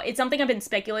 you know, it's something I've been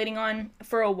speculating on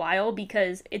for a while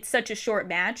because it's such a short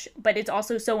match, but it's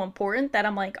also so important that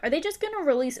I'm like, are they just going to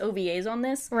release OVAs on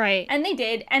this? Right. And they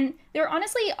did, and they're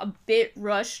honestly a bit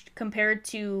rushed compared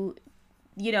to,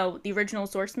 you know, the original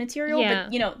source material,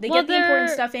 but you know, they get the important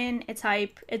stuff in. It's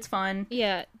hype. It's fun.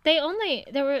 Yeah,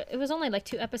 it was only like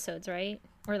 2 episodes, right?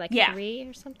 Or like 3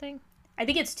 or something. I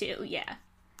think it's 2. Yeah.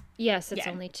 Yes, it's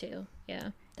only 2.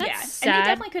 Yeah, that's sad. And they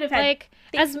definitely could have had like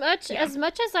as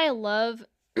much as I love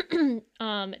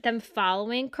them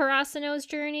following Karasuno's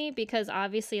journey because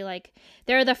obviously like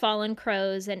they're the fallen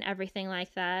crows and everything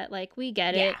like that. Like we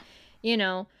get it, you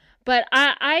know. But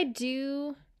I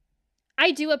do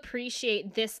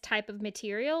appreciate this type of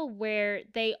material where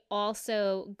they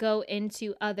also go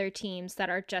into other teams that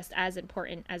are just as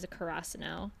important as a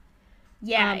Karasuno.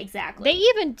 Yeah, exactly. They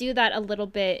even do that a little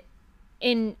bit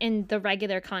in the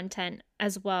regular content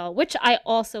as well, which I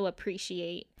also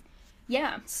appreciate.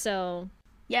 Yeah. So.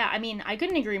 Yeah, I mean, I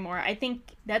couldn't agree more. I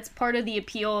think that's part of the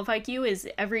appeal of Haikyuu is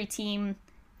every team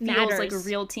feels like a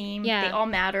real team. Yeah. They all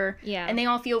matter. Yeah. And they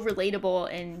all feel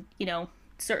relatable in, you know,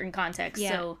 certain contexts.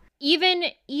 Yeah. So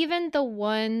even the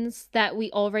ones that we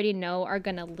already know are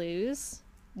gonna lose.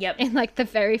 Yep. In like the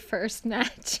very first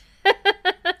match.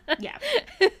 Yeah.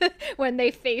 When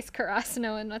they face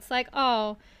Karasuno and it's like,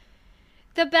 oh,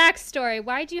 the backstory.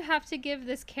 Why'd you have to give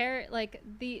this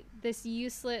this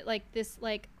useless, like this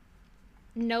like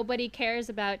nobody cares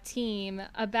about team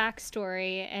a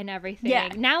backstory and everything? Yeah.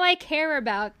 Now I care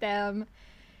about them.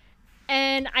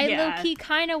 And I low-key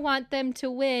kind of want them to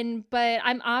win, but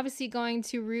I'm obviously going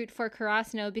to root for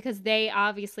Karasuno because they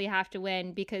obviously have to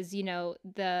win because, you know,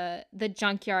 the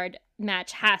junkyard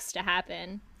match has to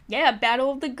happen. Yeah,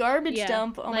 Battle of the Garbage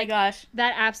Dump. Oh my gosh.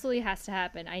 That absolutely has to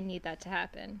happen. I need that to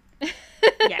happen.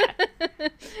 Yeah.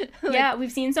 Yeah,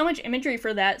 we've seen so much imagery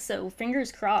for that, so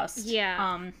fingers crossed.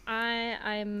 Yeah.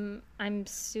 I'm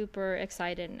super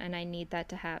excited and I need that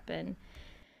to happen.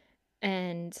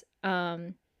 And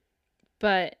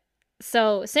but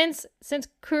so since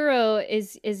Kuro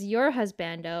is your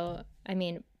husbando, I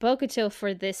mean Bokuto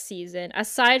for this season,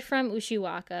 aside from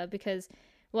Ushiwaka, because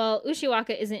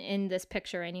Ushiwaka isn't in this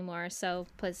picture anymore, so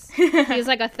plus he's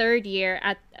like a third year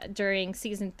during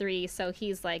season 3, so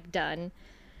he's like done.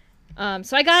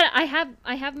 So I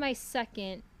have my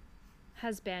second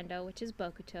husbando, which is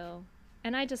Bokuto,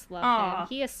 and I just love him.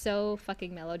 He is so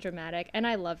fucking melodramatic, and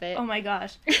I love it. Oh my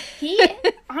gosh, he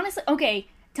honestly okay.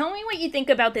 Tell me what you think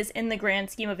about this in the grand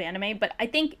scheme of anime, but I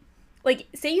think, like,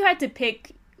 say you had to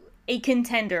pick a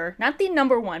contender, not the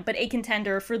number 1, but a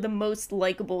contender for the most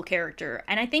likable character,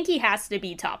 and I think he has to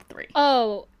be top 3.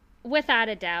 Oh, without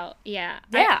a doubt, yeah.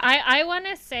 Yeah. I want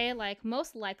to say, like,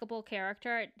 most likable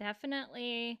character,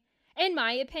 definitely, in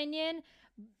my opinion,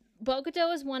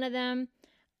 Bokuto is one of them.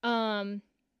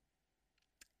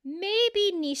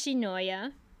 Maybe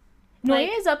Nishinoya.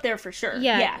 Noya is up there for sure.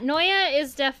 Yeah. Noya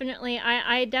is definitely,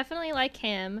 I definitely like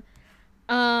him.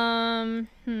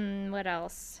 What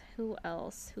else? Who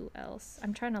else?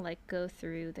 I'm trying to like go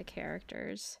through the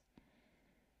characters.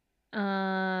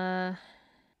 I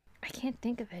can't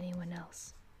think of anyone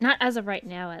else. Not as of right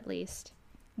now, at least.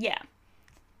 Yeah.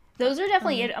 Those are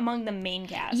definitely it among the main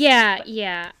cast.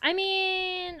 Yeah. I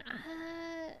mean,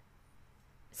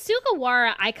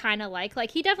 Sugawara I kind of like.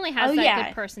 Like, he definitely has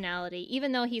good personality,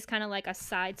 even though he's kind of like a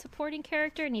side supporting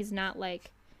character and he's not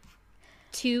like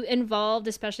too involved,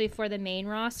 especially for the main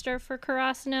roster for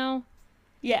Karasuno.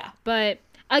 Yeah. But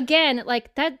again,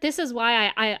 like this is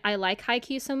why I like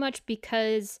Haikyuu so much,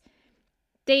 because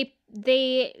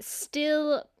they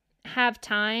still have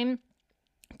time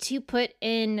to put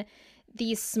in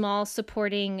these small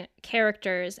supporting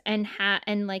characters and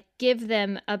like give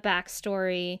them a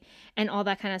backstory and all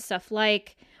that kind of stuff.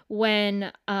 Like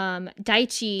when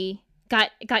Daichi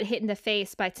got hit in the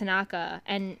face by Tanaka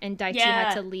and Daichi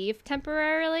had to leave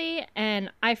temporarily,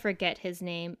 and I forget his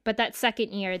name, but that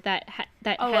second year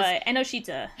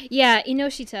Enoshita. Yeah,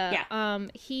 Enoshita. Yeah.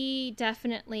 He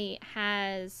definitely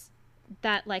has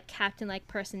that like captain-like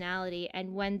personality,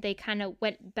 and when they kind of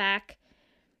went back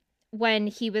when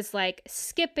he was like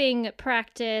skipping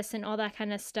practice and all that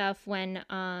kind of stuff, when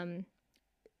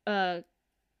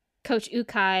Coach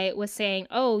Ukai was saying,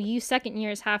 "Oh, you second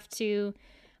years have to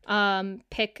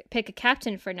pick a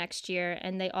captain for next year,"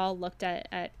 and they all looked at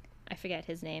I forget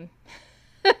his name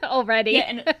already.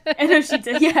 Yeah,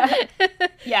 Enoshita. Yeah,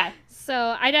 yeah.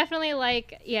 So I definitely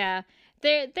like, there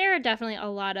are definitely a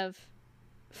lot of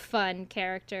fun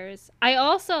characters. I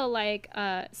also like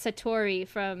Satori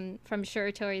from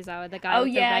Shuri Torizawa, the guy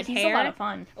with the red hair. He's a lot of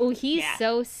fun. Oh, he's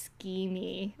so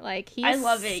schemy. Like he's I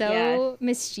love it, so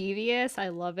mischievous. I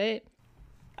love it.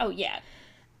 Oh yeah.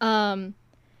 But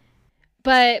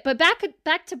back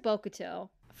to Bokuto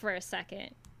for a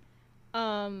second.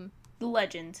 The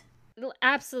legend.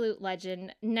 Absolute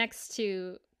legend next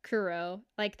to Kuro.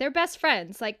 Like they're best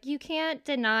friends. Like you can't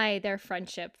deny their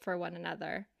friendship for one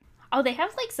another. Oh, they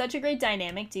have like such a great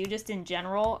dynamic too, just in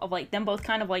general, of like them both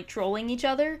kind of like trolling each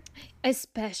other.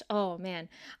 Oh man,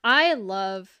 I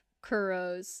love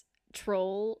Kuro's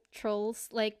trolls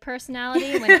like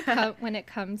personality when it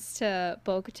comes to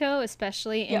Bokuto,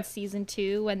 especially in season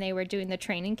 2 when they were doing the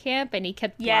training camp and he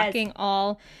kept blocking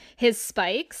all his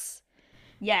spikes.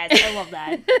 Yes, I love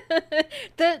that.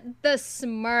 the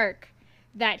smirk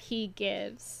that he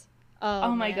gives.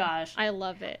 Oh my gosh, I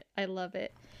love it. I love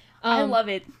it. I love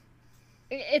it.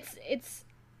 It's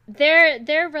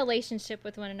their relationship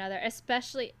with one another,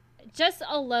 especially just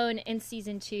alone in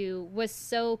season 2, was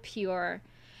so pure,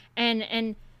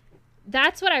 and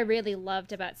that's what I really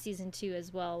loved about season 2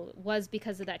 as well, was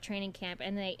because of that training camp,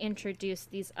 and they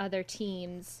introduced these other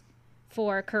teams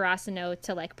for Karasuno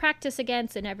to like practice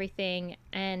against and everything,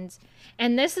 and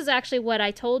this is actually what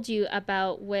I told you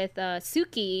about with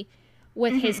Suki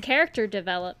with his character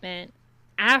development.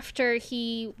 After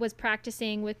he was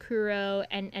practicing with Kuro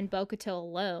and Bokuto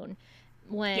alone,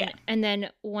 and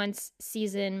then once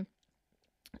season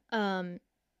 3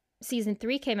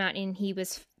 came out and he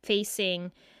was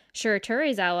facing Shuri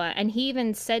Torizawa, and he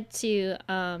even said to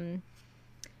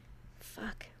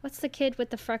what's the kid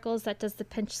with the freckles that does the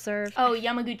pinch serve? Oh,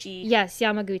 Yamaguchi. Yes,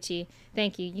 Yamaguchi.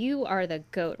 Thank you. You are the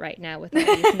GOAT right now with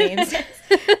all these names.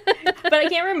 But I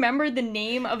can't remember the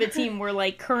name of a team we're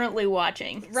like currently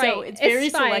watching. Right. So it's very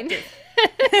selective.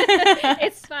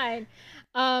 It's fine.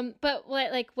 But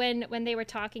like when they were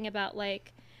talking about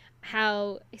like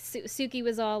how Suki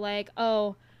was all like,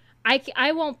 "Oh,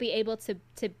 I won't be able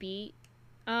to beat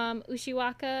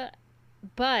Ushiwaka,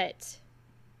 but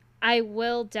I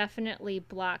will definitely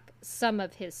block some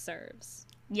of his serves."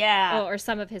 Yeah. Or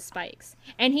some of his spikes.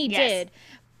 And he did.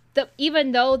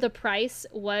 Even though the price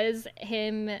was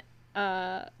him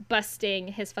busting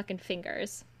his fucking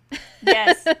fingers.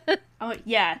 Yes. Oh,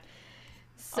 yeah.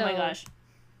 So, oh my gosh.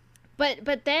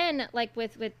 But then, like,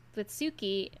 with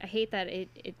Suki, I hate that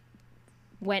it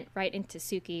went right into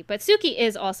Suki. But Suki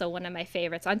is also one of my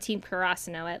favorites, on Team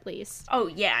Karasuno at least. Oh,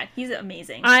 yeah. He's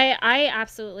amazing. I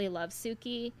absolutely love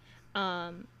Suki.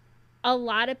 A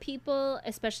lot of people,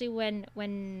 especially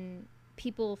when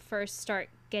people first start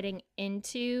getting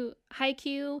into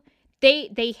Haikyuu,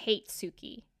 they hate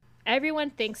Suki. Everyone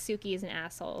thinks Suki is an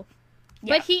asshole.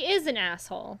 Yeah. But he is an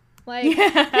asshole. Like,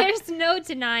 there's no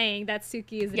denying that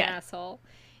Suki is an asshole.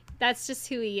 That's just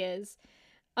who he is.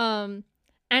 And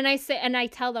I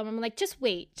tell them, I'm like, just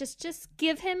wait. Just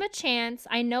give him a chance.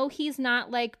 I know he's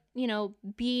not like,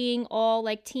 being all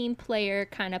like team player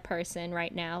kind of person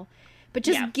right now. But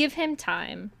just give him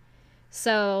time.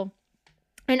 So,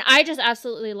 and I just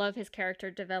absolutely love his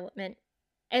character development,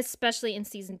 especially in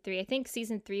season 3. I think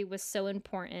season 3 was so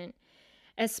important,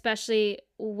 especially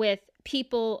with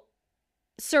people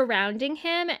surrounding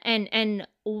him and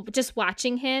just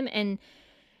watching him. And,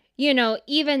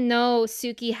 even though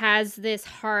Suki has this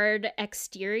hard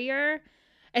exterior,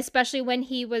 especially when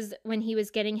he was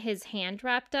getting his hand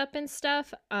wrapped up and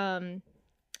stuff,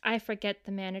 I forget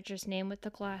the manager's name with the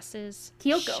glasses.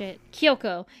 Kyoko. Shit.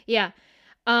 Kyoko. Yeah.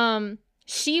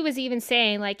 She was even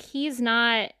saying like he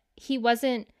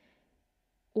wasn't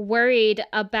worried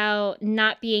about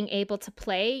not being able to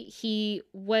play. He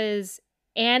was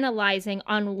analyzing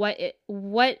on what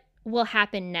will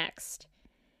happen next.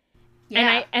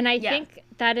 Yeah. And I think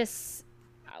that is,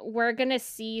 we're going to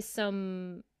see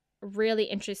some really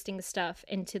interesting stuff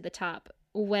into the top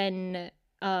when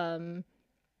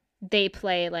they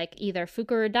play like either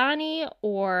Fukurodani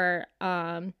or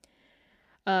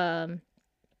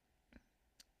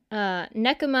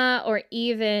Nekoma or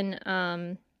even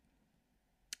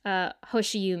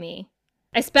Hoshiumi.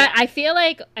 I feel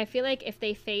like if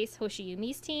they face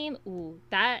Hoshiyumi's team,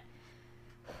 that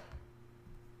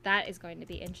is going to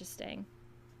be interesting.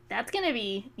 That's going to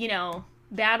be,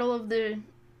 battle of the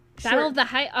Battle of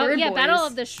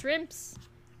the Shrimps.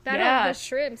 Battle of the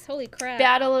Shrimps. Holy crap.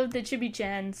 Battle of the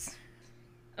Chibi-chans.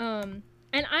 And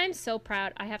I'm so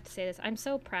proud. I have to say this. I'm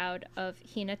so proud of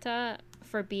Hinata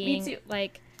for being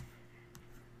like,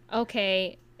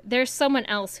 okay, there's someone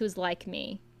else who's like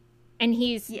me. And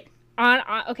he's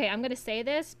okay, I'm going to say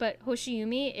this, but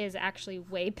Hoshiumi is actually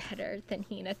way better than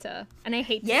Hinata. And I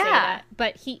hate to say that,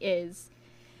 but he is.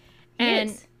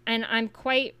 And I'm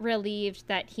quite relieved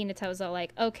that Hinata was all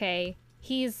like, okay,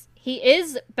 he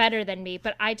is better than me,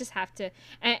 but I just have to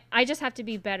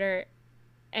be better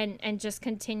and just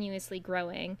continuously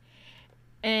growing.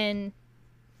 And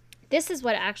this is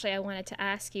what actually I wanted to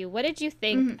ask you. What did you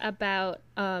think about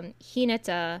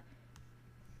Hinata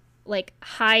like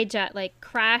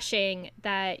crashing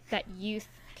that youth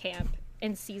camp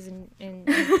in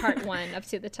part 1 up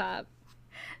to the top?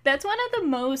 That's one of the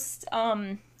most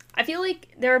I feel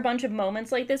like there are a bunch of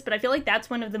moments like this, but I feel like that's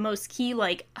one of the most key,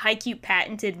 like, Haikyuu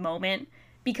patented moment,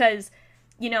 because,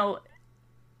 Hinata's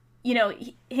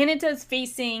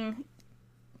facing,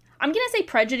 I'm gonna say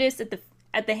prejudice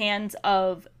at the hands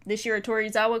of the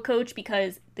Shiratorizawa coach,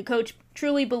 because the coach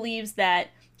truly believes that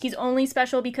he's only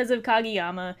special because of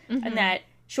Kageyama, and that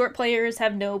short players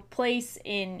have no place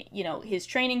in, his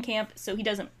training camp, so he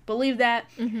doesn't believe that.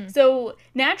 So,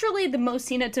 naturally, the most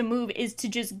Hinata move is to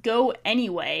just go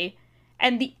anyway.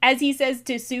 And as he says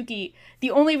to Suki,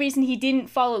 the only reason he didn't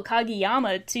follow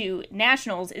Kageyama to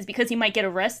Nationals is because he might get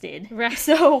arrested. Right.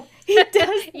 So, he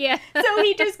does... So,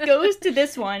 he just goes to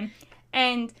this one,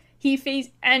 and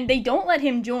and they don't let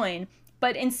him join,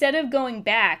 but instead of going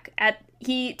back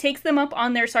he takes them up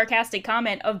on their sarcastic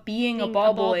comment of being a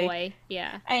ball boy.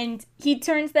 Yeah. And he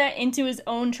turns that into his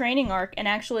own training arc and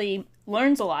actually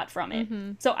learns a lot from it.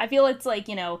 So I feel it's like,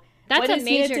 that's a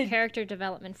major character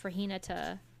development for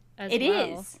Hinata as well. It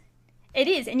is. It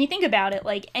is. And you think about it,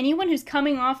 like, anyone who's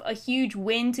coming off a huge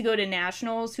win to go to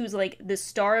Nationals, who's, like, the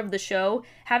star of the show,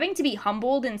 having to be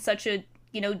humbled in such a,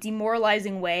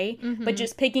 demoralizing way, but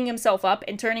just picking himself up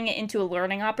and turning it into a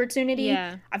learning opportunity.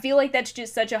 Yeah. I feel like that's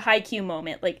just such a Haikyuu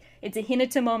moment. Like, it's a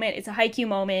Hinata moment, it's a Haikyuu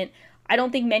moment. I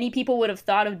don't think many people would have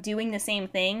thought of doing the same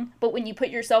thing, but when you put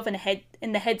yourself in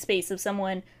the headspace of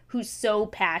someone who's so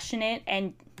passionate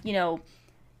and,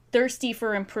 thirsty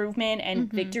for improvement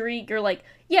and victory, you're like,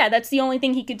 yeah, that's the only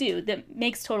thing he could do. That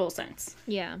makes total sense.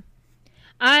 Yeah.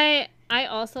 I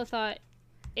also thought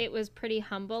it was pretty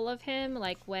humble of him,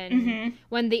 like when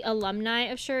the alumni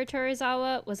of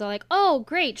Shiratorizawa was all like, oh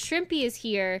great, Shrimpy is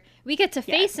here, we get to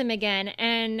face him again,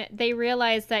 and they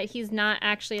realize that he's not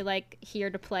actually like here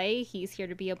to play, he's here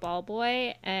to be a ball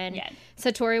boy. And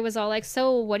Satori was all like,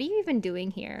 so what are you even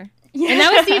doing here? And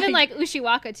that was even like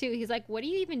Ushiwaka too, he's like, what are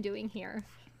you even doing here?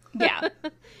 And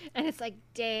it's like,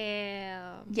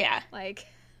 damn, like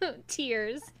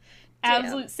tears,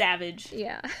 absolute savage.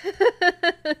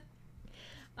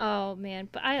 Oh man,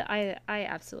 but I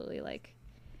absolutely like,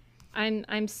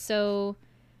 I'm so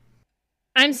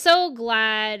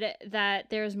glad that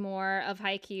there's more of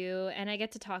Haikyuu, and I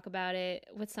get to talk about it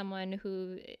with someone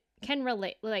who can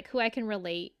relate, like who I can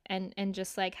relate and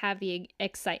just like have the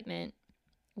excitement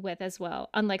with as well,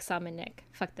 unlike Sam and Nick.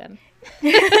 Fuck them.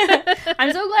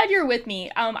 I'm so glad you're with me.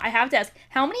 I have to ask,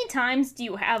 how many times do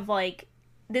you have, like,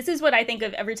 this is what I think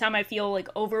of every time I feel like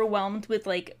overwhelmed with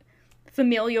like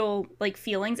familial like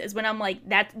feelings, is when I'm like,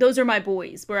 that those are my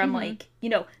boys, where I'm like,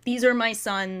 these are my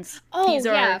sons,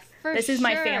 this is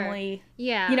my family.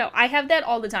 I have that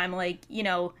all the time, like,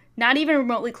 not even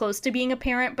remotely close to being a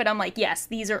parent, but I'm like, yes,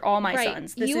 these are all my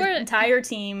sons, this is the entire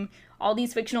team, all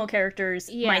these fictional characters,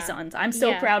 my sons. I'm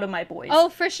so proud of my boys. Oh,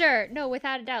 for sure. No,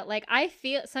 without a doubt. Like, I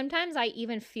feel, sometimes I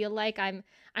even feel like I'm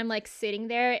like sitting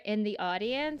there in the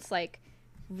audience, like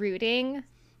rooting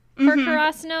for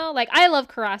Karasuno. Like, I love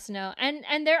Karasuno,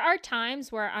 and there are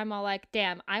times where I'm all like,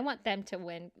 damn, I want them to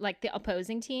win, like the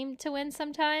opposing team to win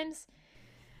sometimes.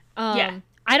 I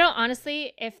don't,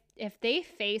 honestly, if they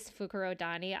face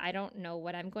Fukurodani, I don't know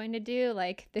what I'm going to do.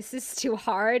 Like, this is too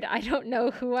hard. I don't know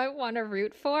who I want to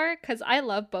root for, because I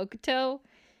love Bokuto.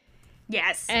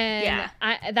 Yes. And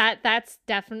that's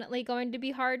definitely going to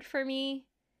be hard for me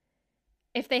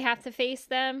if they have to face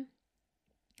them.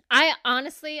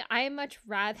 I much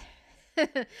rather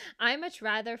I much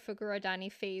rather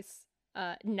Fukurodani face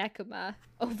Nekoma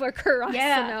over Karasuno.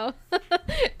 Yeah.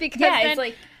 Because yeah, then it's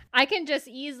like I can just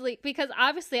easily, because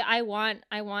obviously I want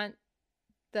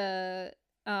the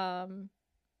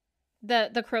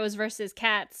Crows versus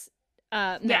Cats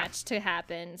match to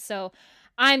happen. So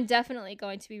I'm definitely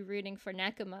going to be rooting for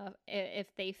Nekoma if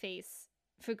they face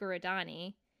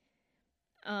Fukurodani.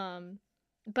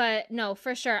 But no,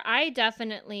 for sure, I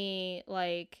definitely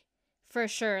for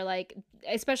sure,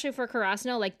 especially for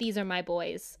Karasuno, these are my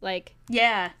boys.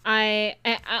 Yeah. I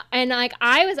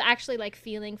was actually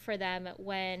feeling for them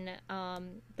when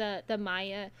the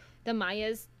Maya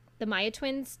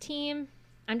twins team.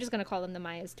 I'm just gonna call them the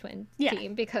Maya's twin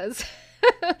team because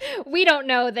we don't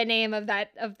know the name of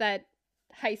that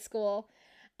high school.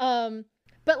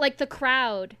 But the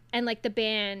crowd and the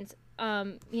band,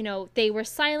 they were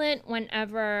silent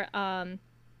whenever I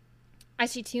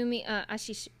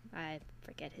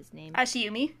forget his name.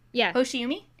 Ashiumi? Yeah.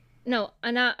 Hoshiumi? No,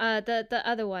 not the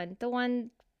other one. The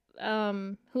one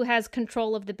who has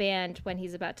control of the band when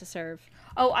he's about to serve.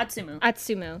 Oh, Atsumu.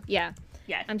 Atsumu, yeah.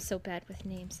 Yeah. I'm so bad with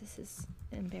names. This is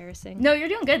embarrassing. No, you're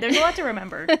doing good. There's a lot to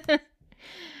remember.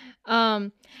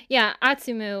 Yeah,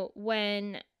 Atsumu,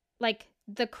 when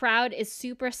the crowd is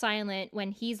super silent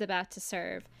when he's about to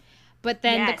serve. But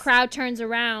then the crowd turns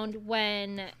around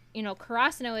when,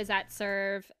 Karasuno is at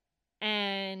serve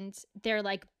and they're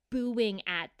booing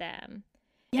at them.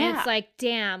 Yeah. And it's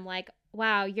damn,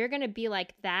 wow, you're gonna be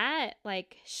like that?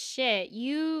 Shit,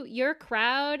 your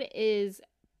crowd is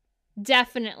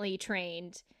definitely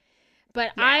trained.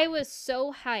 But I was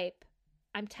so hype.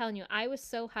 I'm telling you, I was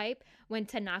so hype when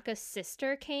Tanaka's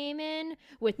sister came in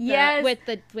with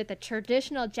the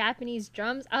traditional Japanese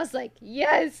drums. I was like,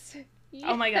 yes.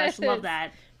 Oh my gosh, love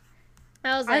that.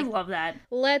 I love that.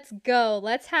 Let's go.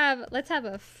 Let's have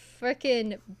a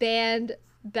freaking band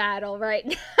battle right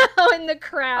now in the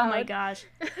crowd. Oh my gosh.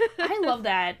 I love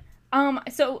that.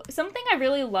 So something I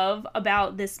really love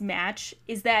about this match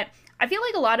is that I feel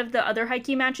like a lot of the other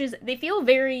Haikyuu matches, they feel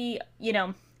very,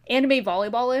 anime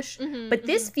volleyball-ish, but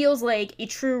this feels like a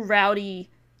true rowdy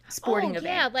sporting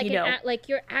event. Yeah,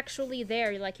 you're actually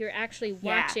there, you're actually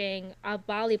watching a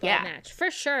volleyball match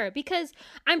for sure. Because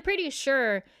I'm pretty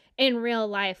sure in real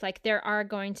life, there are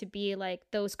going to be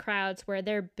those crowds where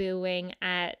they're booing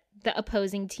at the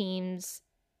opposing team's,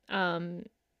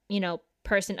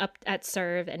 person up at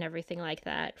serve and everything like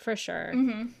that, for sure.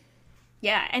 Mm-hmm.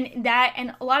 Yeah,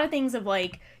 and a lot of things of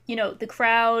the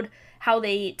crowd, how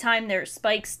they time their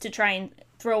spikes to try and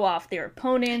throw off their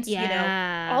opponents,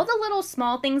 all the little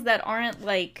small things that aren't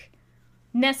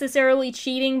necessarily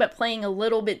cheating, but playing a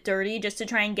little bit dirty just to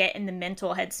try and get in the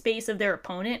mental headspace of their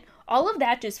opponent. All of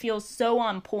that just feels so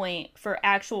on point for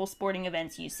actual sporting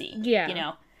events you see.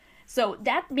 Yeah. So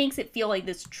that makes it feel like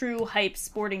this true hype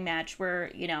sporting match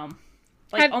where,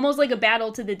 almost like a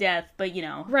battle to the death, but,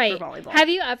 right. for volleyball. Have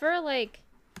you ever,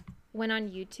 went on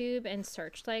YouTube and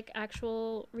searched,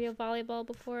 actual real volleyball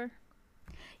before?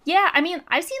 Yeah, I mean,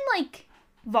 I've seen,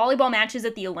 volleyball matches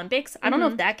at the Olympics. I don't know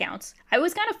if that counts. It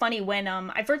was kind of funny when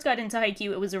I first got into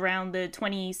Haikyuu, it was around the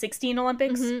 2016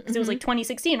 Olympics, because it was,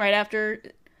 2016, right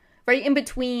in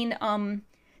between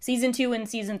season 2 and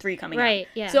season 3 coming out. Right,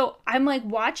 yeah. So I'm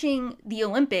watching the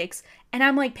Olympics and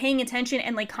I'm paying attention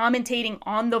and commentating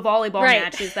on the volleyball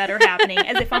matches that are happening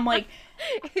as if I'm a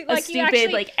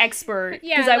stupid expert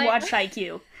because I watched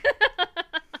Haikyuu.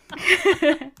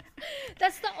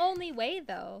 That's the only way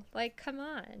though. Come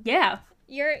on. Yeah.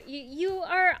 You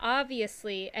are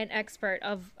obviously an expert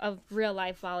of real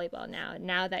life volleyball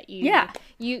now that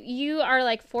you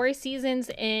are 4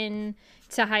 seasons in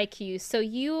to Haikyuu, so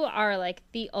you are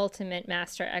the ultimate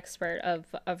master expert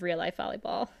of real life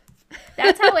volleyball.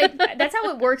 That's how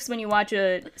it works when you watch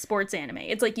a sports anime.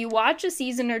 It's you watch a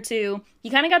season or two,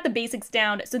 you kind of got the basics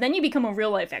down, so then you become a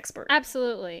real life expert.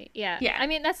 Absolutely, yeah. I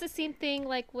mean, that's the same thing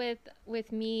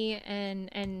with me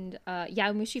and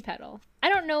Yowamushi Pedal. I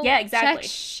don't know jack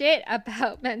shit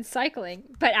about men's cycling,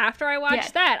 but after I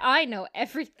watched that, I know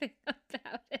everything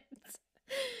about it.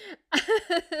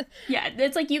 Yeah,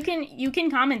 it's you can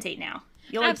commentate now.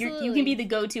 You can be the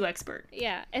go-to expert.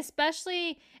 Yeah,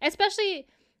 especially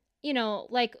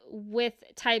with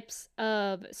types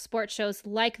of sports shows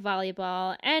like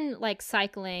volleyball and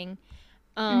cycling,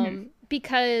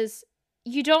 because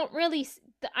you don't really.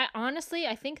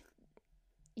 I think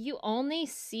you only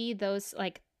see those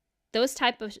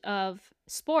type of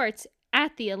sports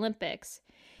at the Olympics,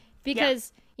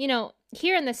 because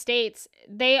here in the States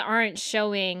they aren't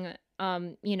showing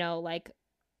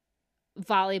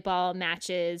volleyball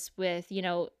matches with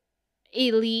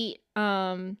elite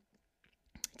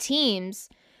teams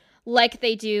like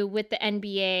they do with the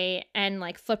NBA and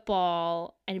like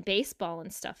football and baseball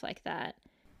and stuff like that.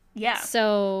 Yeah.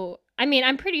 So, I mean,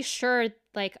 I'm pretty sure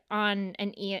like on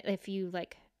if you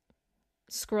like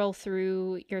scroll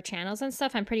through your channels and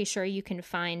stuff, I'm pretty sure you can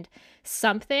find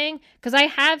something, because I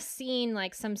have seen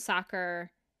like some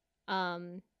soccer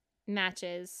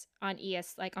matches on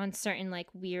like on certain like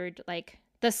weird like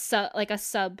a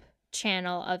sub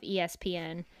channel of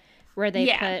ESPN where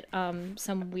they put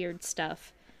some weird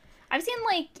stuff. I've seen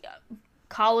like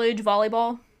college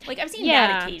volleyball. Like I've seen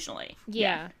that occasionally.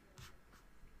 Yeah.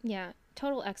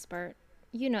 Total expert.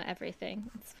 You know everything.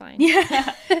 It's fine.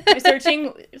 Yeah.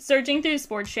 searching through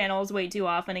sports channels way too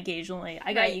often occasionally.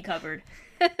 I got you covered.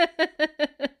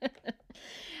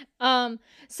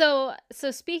 So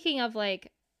speaking of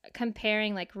like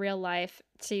comparing like real life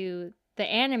to the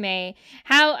anime,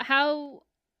 how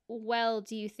well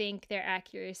do you think their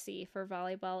accuracy for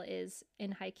volleyball is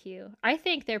in Haikyuu? I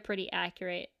think they're pretty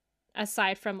accurate,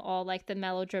 aside from all like the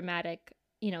melodramatic,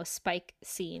 spike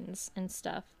scenes and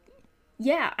stuff.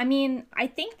 Yeah, I mean, I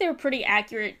think they're pretty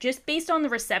accurate just based on the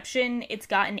reception it's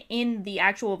gotten in the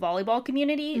actual volleyball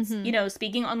community, Mm-hmm.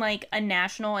 Speaking on like a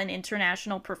national and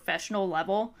international professional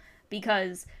level,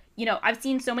 because, I've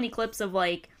seen so many clips of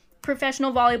like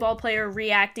professional volleyball player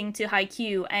reacting to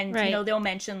Haikyuu, and, they'll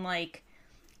mention like,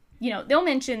 they'll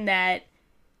mention that,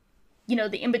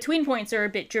 the in-between points are a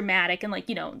bit dramatic, and like,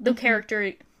 the mm-hmm.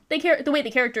 character, the way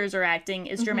the characters are acting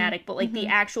is dramatic, but like mm-hmm. the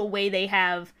actual way they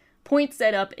have point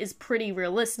setup is pretty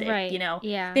realistic, right.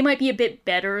 Yeah. They might be a bit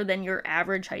better than your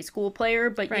average high school player,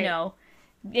 but right.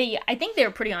 I think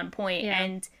they're pretty on point,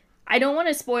 and I don't want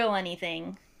to spoil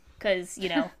anything because, I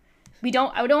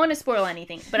don't want to spoil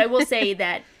anything, but I will say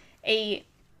that a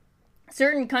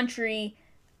certain country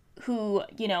who,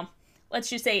 let's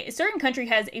just say a certain country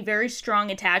has a very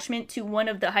strong attachment to one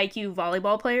of the Haikyuu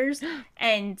volleyball players,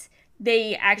 and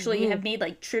they actually have made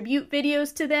like tribute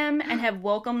videos to them and have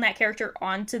welcomed that character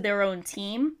onto their own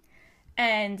team.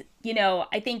 And,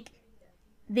 I think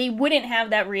they wouldn't have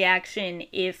that reaction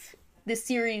if the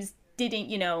series didn't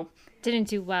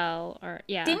do well, or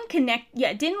didn't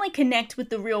connect with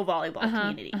the real volleyball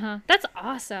community. That's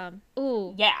awesome.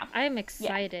 Ooh. Yeah. I'm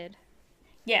excited.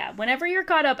 Yeah, whenever you're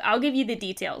caught up, I'll give you the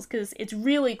details because it's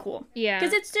really cool. Yeah.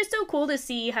 Because it's just so cool to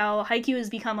see how Haikyuu has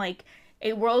become like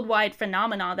a worldwide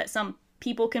phenomenon that some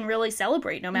people can really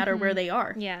celebrate no matter where they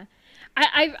are. Yeah.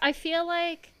 I feel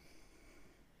like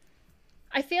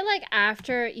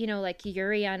after, like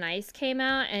Yuri on Ice came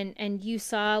out and you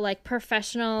saw like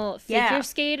professional figure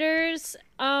skaters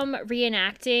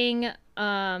reenacting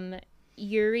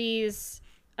Yuri's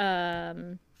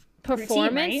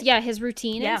performance, routine, right? His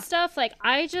routine and stuff, like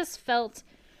I just felt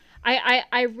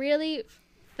I really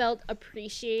felt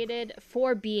appreciated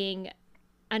for being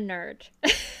a nerd.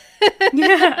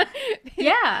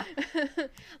 Yeah.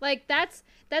 Like that's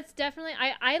definitely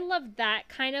I love that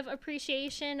kind of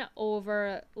appreciation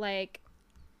over like,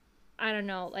 I don't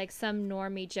know, like some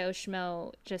normie Joe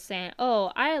Schmo just saying,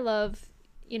 oh, I love,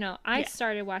 I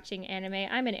started watching anime,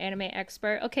 I'm an anime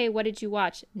expert. Okay, what did you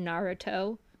watch?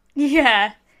 Naruto.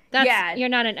 You're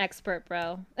not an expert,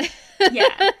 bro.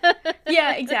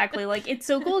 Yeah, exactly. Like it's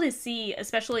so cool to see,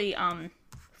 especially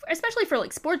for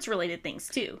like sports related things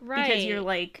too, right? Because you're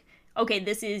like, okay,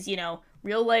 this is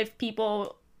real life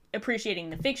people appreciating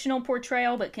the fictional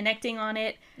portrayal but connecting on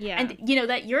it. And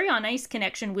that Yuri on Ice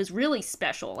connection was really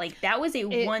special. Like that was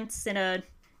once in a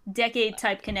decade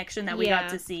type connection that we got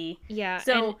to see.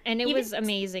 So and it was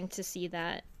amazing to see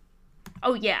that.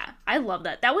 Oh yeah, I love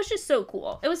that. That was just so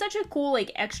cool. It was such a cool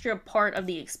like extra part of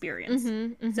the experience.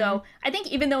 So I think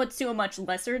even though it's to a much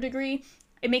lesser degree,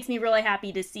 it makes me really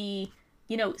happy to see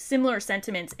similar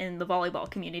sentiments in the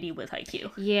volleyball community with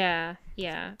Haikyuu. Yeah,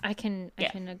 I can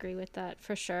agree with that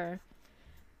for sure.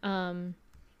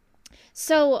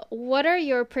 So what are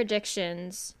your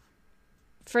predictions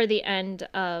for the end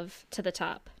of To the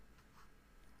Top?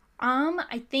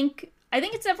 I think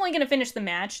it's definitely going to finish the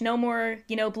match. No more,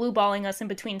 blue balling us in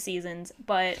between seasons,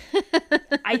 but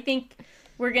I think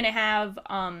we're going to have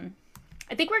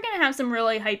some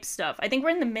really hype stuff. I think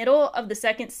we're in the middle of the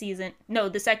second season.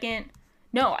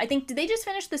 No, I think, did they just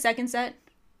finish the second set?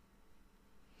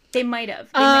 They might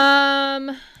have.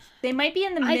 They might be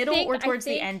in the middle or towards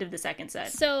the end of the second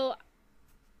set. So,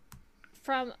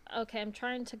 I'm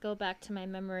trying to go back to my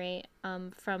memory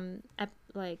from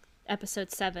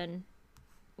episode 7,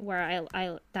 where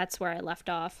I that's where I left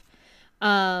off.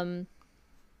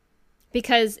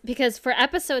 Because for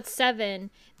episode 7,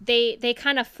 they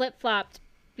kind of flip-flopped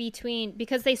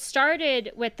because they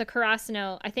started with the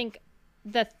Karasuno, I think,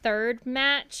 the third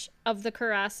match of the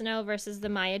Karasuno versus the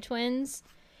Maya twins.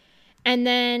 And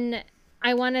then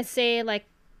I want to say, like,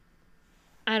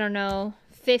 I don't know,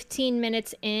 15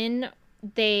 minutes in,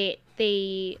 they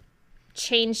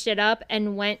changed it up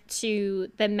and went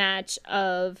to the match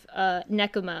of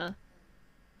Nekoma,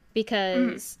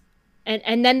 because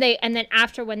and then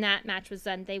after when that match was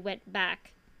done, they went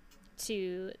back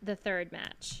to the third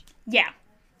match. Yeah.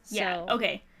 So, yeah.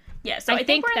 Okay. Yeah. So I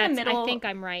think we're in the middle. I think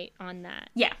I'm right on that.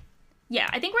 Yeah. Yeah.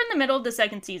 I think we're in the middle of the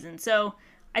second season. So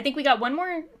I think we got one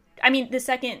more. I mean, the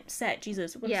second set.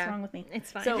 Jesus, what's wrong with me?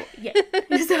 It's fine. So yeah.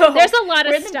 So there's a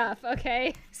lot of stuff.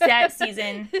 Okay. Set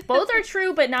season. Both are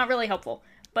true, but not really helpful.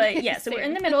 But yeah. So we're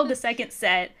in the middle of the second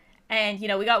set, and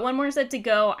we got one more set to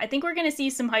go. I think we're gonna see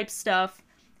some hype stuff,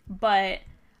 but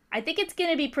I think it's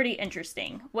gonna be pretty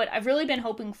interesting. What I've really been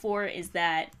hoping for is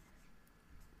that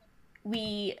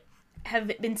we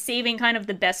have been saving kind of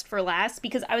the best for last,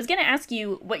 because I was going to ask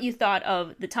you what you thought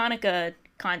of the Tanaka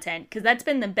content, because that's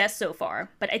been the best so far,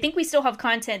 but I think we still have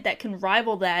content that can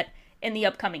rival that in the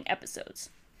upcoming episodes.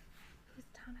 Who's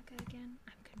Tanaka again?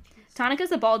 I'm confused. Tanaka's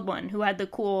the bald one who had the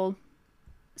cool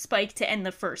spike to end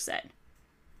the first set.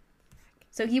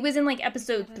 So he was in like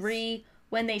episode 3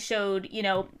 when they showed,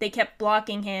 they kept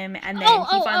blocking him, and then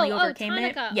he finally overcame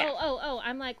Tanaka. it. Yeah.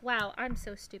 I'm like, wow, I'm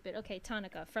so stupid. Okay,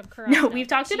 Tanaka from Kurata. No, we've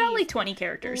talked about like 20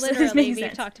 characters. Literally,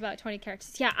 we've talked about 20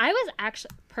 characters. Yeah, I was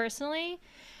actually, personally,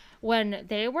 when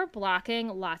they were blocking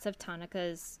lots of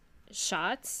Tanaka's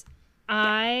shots,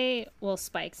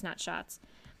 spikes, not shots.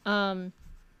 I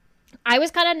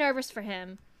was kind of nervous for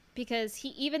him, because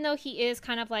even though he is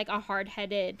kind of like a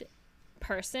hard-headed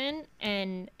person,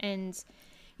 and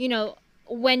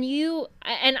when you,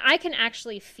 and I can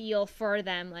actually feel for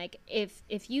them, like if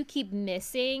you keep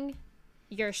missing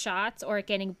your shots or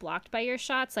getting blocked by your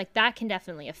shots, like that can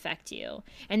definitely affect you.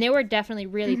 And they were definitely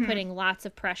really putting lots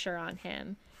of pressure on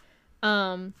him.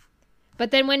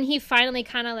 But then when he finally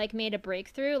kind of like made a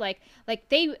breakthrough, like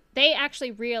they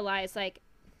actually realized, like,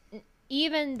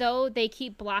 even though they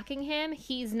keep blocking him,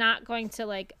 he's not going to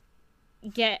like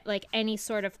get like any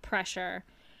sort of pressure.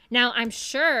 Now I'm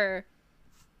sure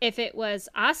if it was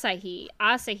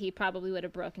Asahi probably would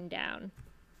have broken down.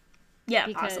 Yeah,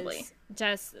 possibly.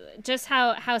 Just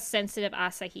how sensitive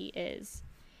Asahi is.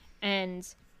 And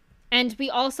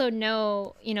we also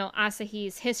know,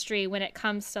 Asahi's history when it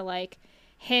comes to like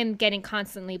him getting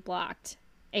constantly blocked,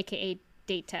 aka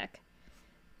date tech.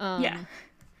 Yeah.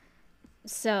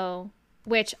 So,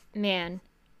 which, man,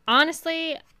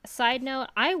 honestly, side note,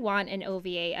 I want an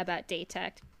OVA about date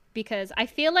tech, because I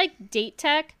feel like date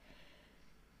tech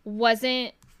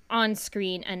wasn't on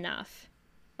screen enough.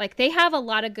 Like, they have a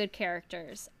lot of good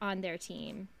characters on their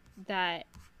team that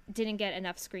didn't get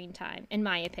enough screen time, in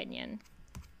my opinion.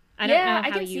 I don't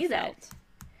know how you felt. That.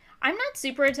 I'm not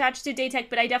super attached to Daytech,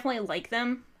 but I definitely like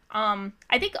them. I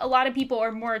think a lot of people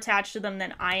are more attached to them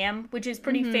than I am, which is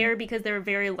pretty fair, because they're a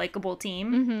very likable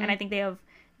team, and I think they have,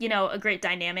 a great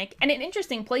dynamic and an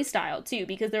interesting play style too,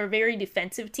 because they're a very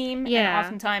defensive team, and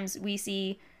oftentimes we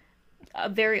see a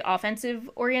very offensive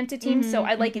oriented team. So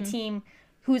I like a team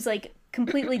who's like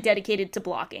completely dedicated to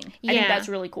blocking. I think that's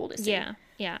really cool to see.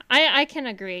 Yeah. I can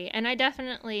agree, and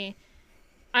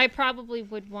I probably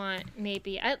would want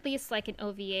maybe at least like an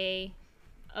OVA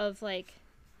of like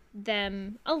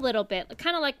them a little bit,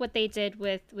 kind of like what they did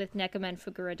with Nekoma and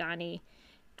Fukurodani.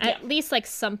 At least like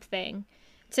something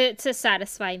to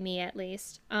satisfy me, at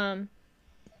least.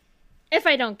 If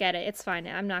I don't get it, it's fine.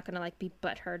 I'm not gonna like be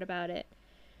butthurt about it.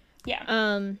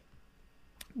 Yeah.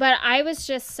 But I was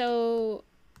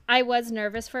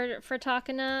nervous for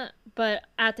Takana, but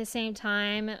at the same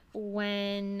time,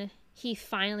 when he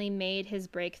finally made his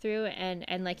breakthrough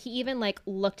and like he even like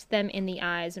looked them in the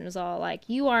eyes and was all like,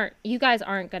 you guys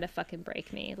aren't gonna fucking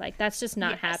break me. Like, that's just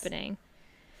not happening.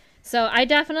 So I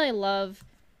definitely love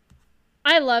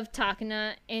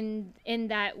Takana in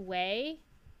that way,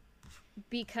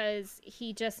 because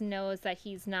he just knows that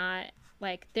he's not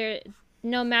like there.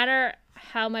 No matter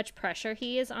how much pressure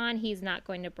he is on, he's not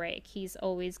going to break. He's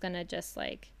always going to just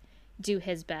like do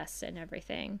his best and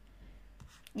everything.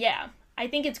 Yeah. I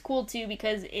think it's cool too,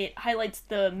 because it highlights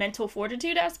the mental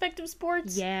fortitude aspect of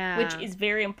sports, which is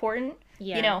very important.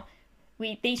 Yeah.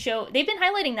 They've been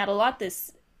highlighting that a lot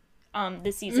this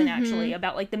season, actually,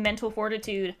 about like the mental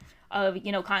fortitude of,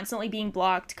 constantly being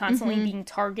blocked, constantly being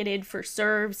targeted for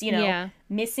serves,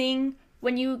 missing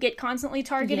when you get constantly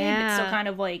targeted, but still kind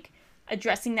of like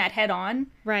addressing that head on.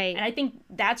 Right. And I think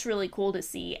that's really cool to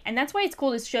see. And that's why it's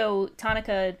cool to show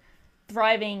Tanaka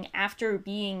thriving after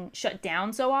being shut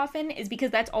down so often, is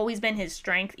because that's always been his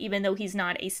strength, even though he's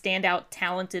not a standout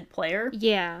talented player.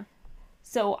 Yeah.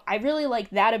 So I really like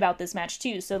that about this match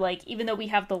too. So like, even though we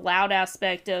have the loud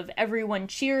aspect of everyone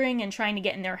cheering and trying to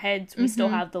get in their heads, we still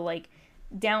have the like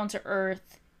down to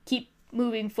earth, keep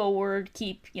moving forward,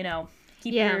 keep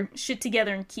your shit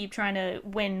together and keep trying to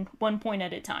win 1 point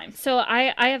at a time. So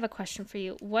I have a question for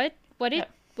you. What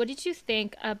did you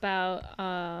think about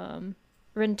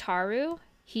Rentaru?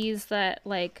 He's that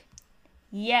like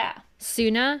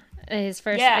Suna, his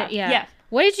first yeah.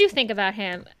 What did you think about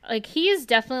him? Like, he is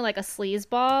definitely like a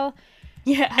sleazeball.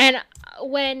 Yeah. And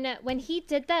when he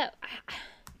did that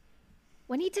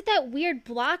weird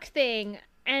block thing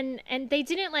and they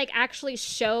didn't like actually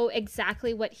show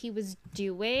exactly what he was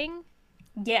doing.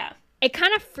 Yeah. It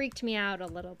kind of freaked me out a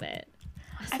little bit.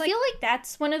 I feel like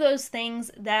that's one of those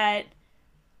things that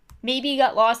maybe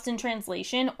got lost in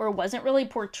translation or wasn't really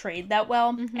portrayed that well.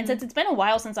 And since it's been a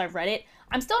while since I've read it,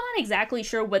 I'm still not exactly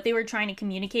sure what they were trying to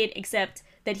communicate, except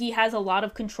that he has a lot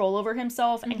of control over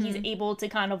himself and he's able to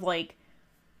kind of like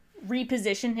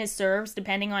reposition his serves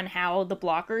depending on how the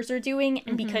blockers are doing.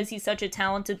 And because he's such a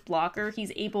talented blocker,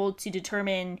 he's able to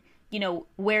determine,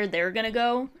 where they're gonna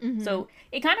go. So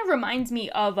it kind of reminds me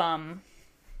of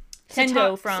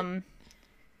Tendo from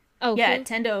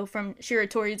Tendo from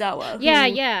Shiratorizawa.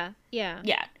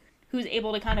 Yeah, who's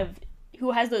able to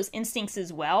who has those instincts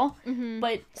as well.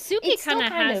 But Suki kind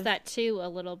of has that too a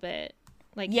little bit.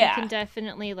 Like, he can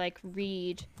definitely like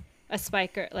read a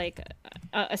spiker, like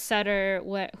a setter,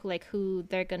 who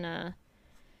they're gonna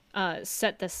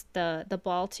set the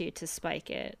ball to spike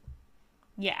it.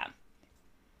 Yeah.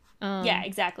 Yeah,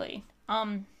 exactly.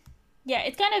 Yeah,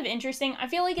 it's kind of interesting. I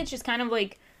feel like it's just kind of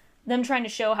like them trying to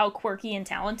show how quirky and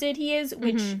talented he is,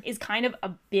 which is kind of a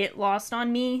bit lost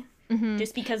on me.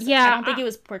 Just because I don't think it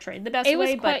was portrayed the best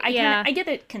way, but I get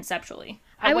it conceptually.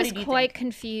 I was quite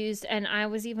confused, and I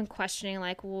was even questioning,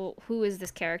 like, well, who is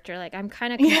this character? Like, I'm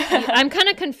kind of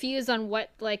confused on what,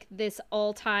 like, this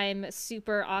all-time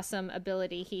super awesome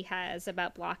ability he has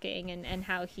about blocking and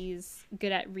how he's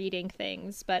good at reading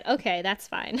things. But okay, that's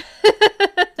fine.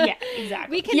 Yeah,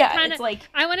 exactly. We can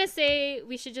I want to say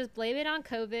we should just blame it on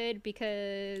COVID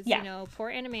because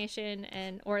poor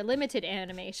animation or limited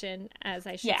animation, as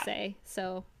I should say.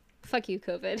 So. Fuck you,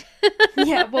 COVID.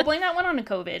 Yeah, we'll blame that one on a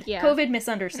COVID. Yeah. COVID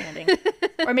misunderstanding.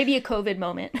 Or maybe a COVID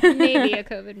moment. Maybe a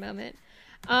COVID moment.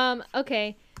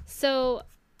 Okay, so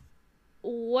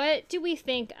what do we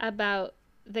think about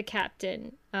the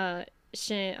captain,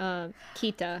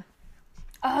 Kita?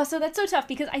 Oh, so that's so tough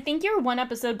because I think you're one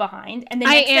episode behind, and the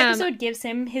next episode gives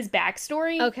him his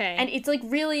backstory. Okay. And it's like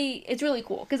it's really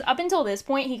cool because up until this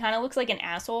point, he kind of looks like an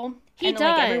asshole. He does.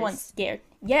 Like, everyone's scared.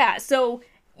 Yeah, so...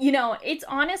 it's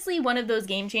honestly one of those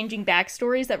game-changing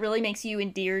backstories that really makes you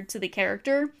endeared to the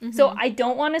character. So I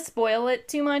don't want to spoil it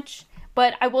too much,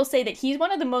 but I will say that he's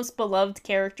one of the most beloved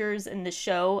characters in the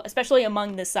show, especially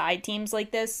among the side teams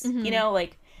like this.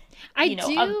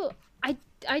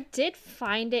 I did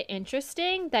find it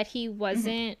interesting that he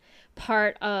wasn't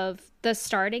part of the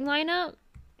starting lineup.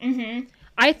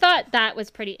 I thought that was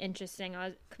pretty interesting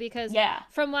because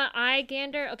from what I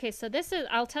gander, okay, so this is,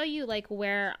 I'll tell you like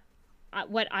where...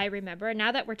 what I remember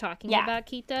now that we're talking about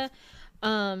Kita,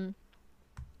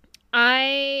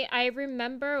 I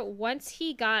remember once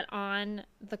he got on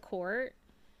the court,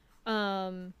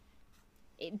 they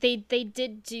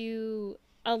did do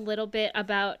a little bit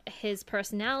about his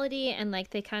personality and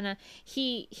like they kind of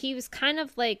he was kind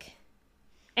of like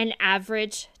an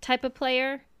average type of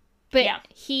player, but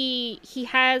he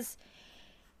has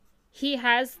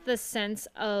the sense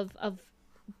of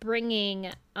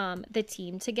bringing the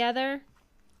team together.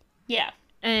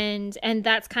 And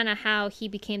that's kind of how he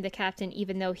became the captain,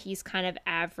 even though he's kind of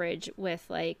average with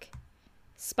like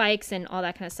spikes and all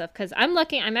that kind of stuff. Because I'm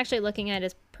actually looking at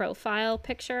his profile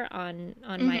picture on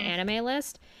my anime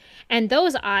list, and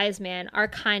those eyes, man, are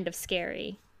kind of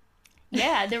scary.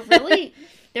 Yeah, they're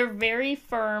very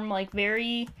firm, like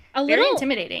very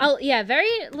intimidating.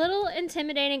 Very little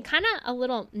intimidating, kind of a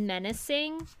little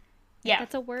menacing. Yeah,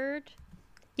 that's a word.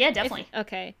 Yeah, definitely.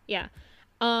 Okay, yeah.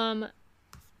 I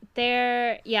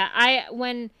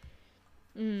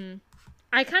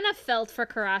kind of felt for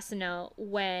Karasuno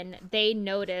when they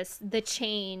noticed the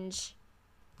change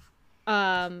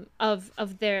of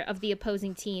the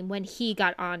opposing team when he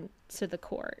got on to the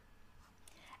court.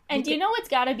 And do you know it's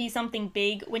got to be something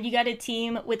big when you got a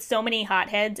team with so many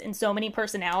hotheads and so many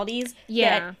personalities?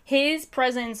 Yeah. That his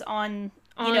presence on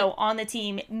the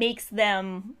team makes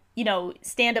them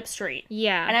stand up straight.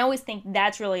 Yeah. And I always think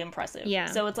that's really impressive. Yeah.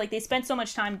 So it's like they spent so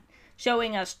much time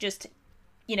showing us just,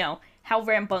 how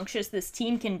rambunctious this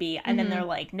team can be. And then they're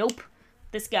like, nope,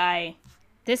 this guy,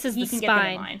 This is he the can get them in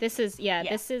spine. line. This is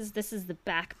this is the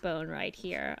backbone right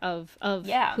here of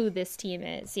who this team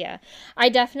is. Yeah. I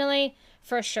definitely,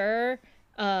 for sure,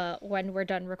 when we're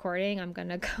done recording, I'm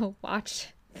gonna go watch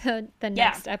the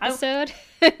next episode.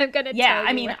 I'm gonna tell you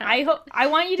I mean, I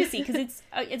want you to see, because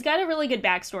it's got a really good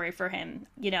backstory for him.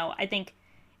 You know, I think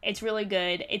it's really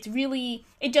good.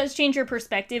 It does change your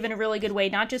perspective in a really good way,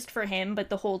 not just for him, but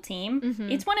the whole team. Mm-hmm.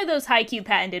 It's one of those Haikyuu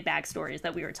patented backstories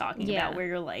that we were talking about, where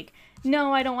you're like,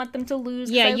 no, I don't want them to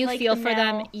lose. Yeah, you feel for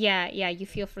them. Yeah, you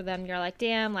feel for them. You're like,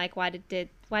 damn, like, why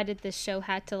did this show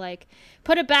had to, like,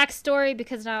 put a backstory,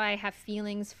 because now I have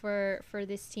feelings for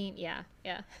this team. Yeah.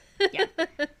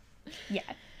 Yeah.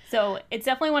 So it's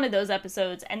definitely one of those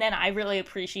episodes. And then I really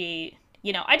appreciate,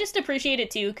 I just appreciate it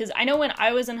too, because I know when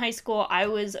I was in high school, I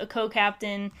was a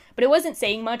co-captain, but it wasn't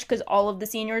saying much because all of the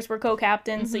seniors were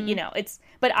co-captains. Mm-hmm. So,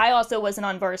 but I also wasn't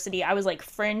on varsity. I was like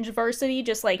fringe varsity,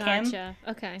 just like him.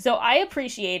 Okay. So I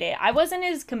appreciate it. I wasn't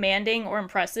as commanding or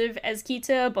impressive as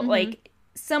Kita, but like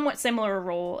somewhat similar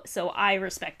role. So I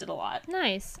respect it a lot.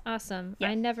 Nice. Awesome. Yeah.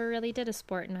 I never really did a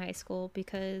sport in high school,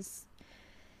 because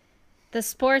the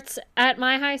sports at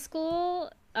my high school,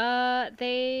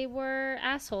 they were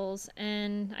assholes,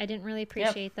 and I didn't really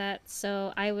appreciate that.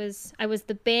 So I was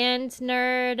the band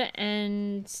nerd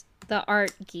and the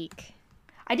art geek.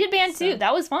 I did band too.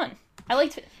 That was fun. I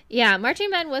liked it. Yeah, marching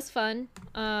band was fun.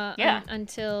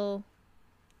 Until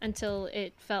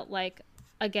it felt like,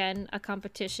 again, a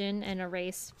competition and a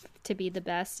race to be the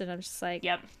best, and I'm just like,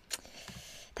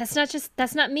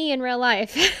 that's not me in real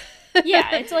life.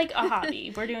 Yeah, it's like a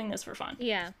hobby. We're doing this for fun.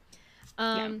 Yeah.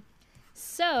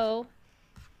 So,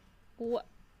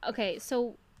 okay,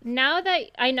 so now that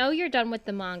I know you're done with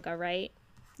the manga, right?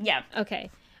 Yeah. Okay.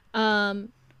 Have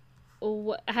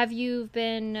you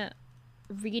been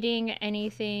reading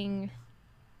anything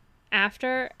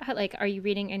after? Like, are you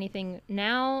reading anything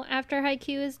now after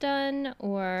Haikyuu is done,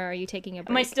 or are you taking a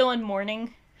break? Am I still in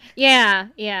mourning? Yeah.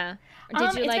 Or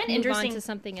did you like move on to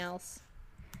something else?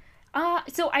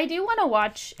 So I do want to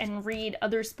watch and read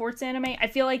other sports anime. I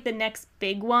feel like the next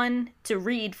big one to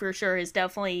read for sure is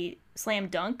definitely Slam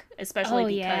Dunk,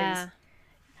 especially because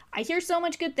I hear so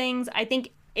much good things. I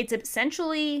think it's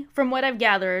essentially, from what I've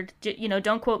gathered,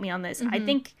 don't quote me on this. I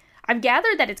think I've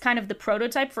gathered that it's kind of the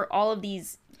prototype for all of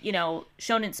these,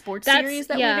 shonen sports series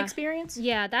that we've experienced.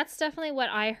 Yeah, that's definitely what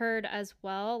I heard as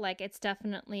well. Like, it's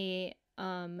definitely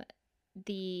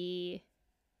the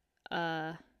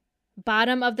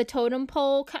bottom of the totem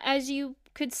pole, as you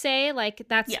could say. Like,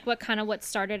 that's what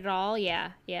started it all.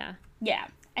 Yeah.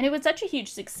 And it was such a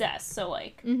huge success. So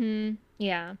like,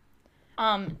 yeah.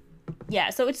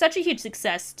 So it's such a huge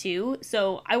success too.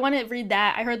 So I want to read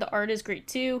that. I heard the art is great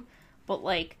too, but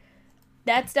like,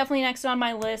 that's definitely next on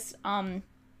my list.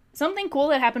 Something cool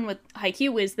that happened with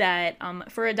Haikyuu is that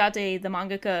Furutate, the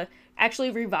mangaka,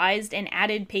 actually revised and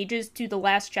added pages to the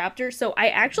last chapter. So I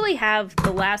actually have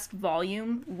the last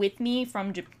volume with me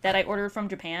that I ordered from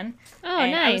Japan. Oh,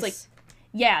 and nice. I was like,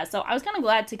 so I was kind of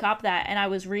glad to cop that, and I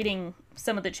was reading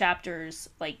some of the chapters,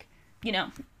 like,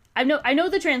 I know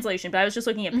the translation, but I was just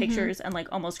looking at pictures and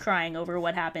like almost crying over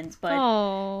what happens, but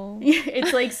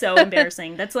it's like so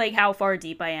embarrassing. That's like how far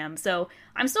deep I am. So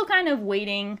I'm still kind of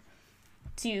waiting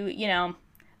to,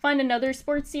 find another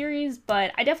sports series,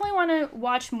 but I definitely want to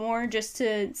watch more just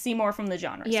to see more from the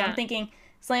genre. Yeah. So I'm thinking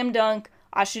Slam Dunk,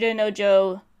 Ashura no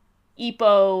Jo,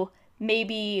 Ippo,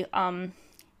 maybe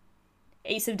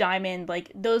Ace of Diamond.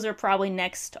 Like, those are probably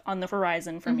next on the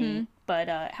horizon for me. But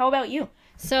how about you?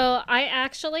 So I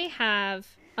actually have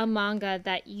a manga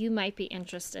that you might be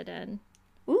interested in.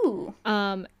 Ooh.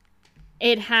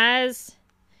 It has,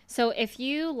 so if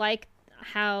you like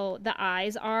how the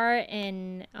eyes are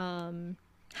in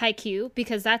Haikyuu,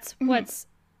 because that's what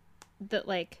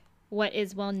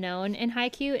is well known in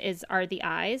Haikyuu are the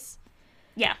eyes.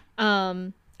 Yeah.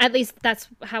 At least that's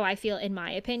how I feel, in my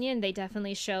opinion. They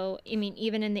definitely show, I mean,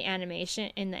 even in the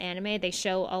anime, they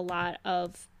show a lot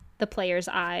of the players'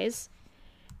 eyes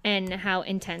and how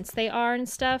intense they are and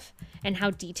stuff, and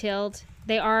how detailed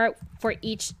they are for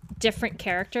each different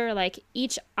character. Like,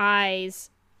 each eyes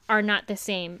are not the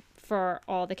same for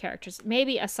all the characters,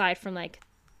 maybe aside from like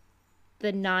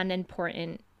the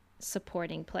non-important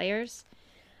supporting players.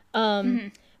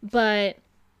 But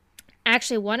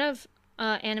actually, one of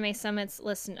Anime Summit's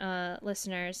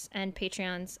listeners and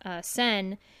Patreons,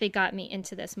 Sen, they got me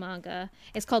into this manga.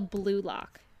 It's called Blue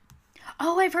Lock.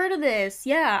 Oh, I've heard of this.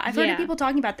 Yeah, I've heard of people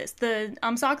talking about this. The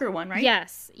soccer one, right?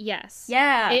 Yes.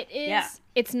 Yeah. It is. Yeah.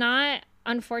 It's not,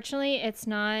 unfortunately, it's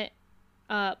not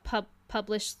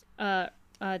published.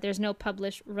 There's no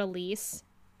published release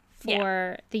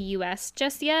for the US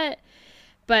just yet.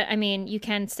 but I mean, you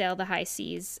can sail the high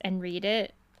seas and read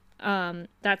it.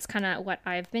 That's kind of what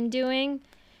I've been doing,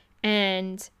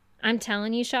 and I'm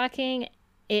telling you, Shocking,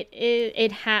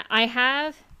 I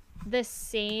have the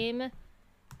same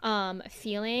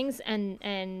feelings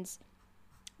and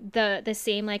the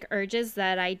same like urges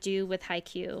that I do with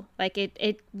Haikyuu. Like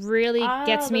it really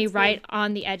gets me right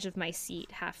on the edge of my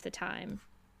seat half the time.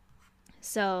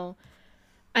 So,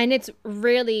 and it's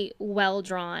really well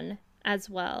drawn as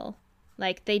well.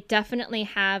 Like they definitely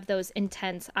have those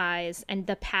intense eyes and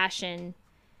the passion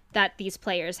that these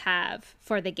players have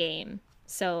for the game.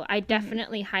 So I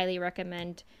definitely highly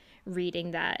recommend reading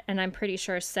that, and I'm pretty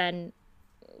sure Sen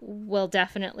will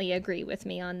definitely agree with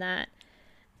me on that.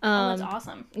 That's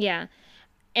awesome. Yeah.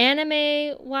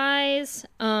 Anime wise,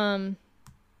 I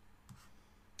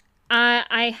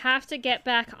have to get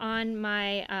back on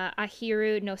my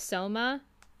Ahiru no Soma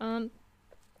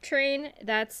train.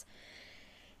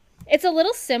 It's a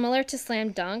little similar to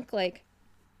Slam Dunk, like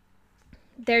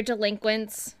they're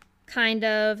delinquents kind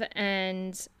of,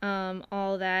 and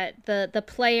all that.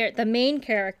 The main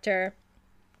character,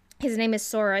 his name is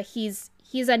Sora. He's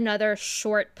another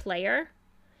short player.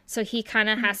 So he kind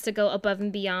of has to go above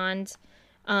and beyond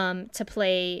to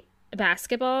play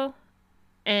basketball.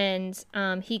 And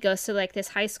he goes to like this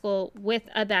high school with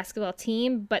a basketball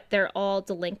team, but they're all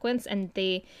delinquents. And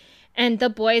the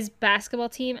boys' basketball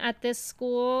team at this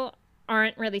school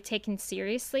aren't really taken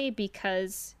seriously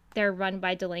because they're run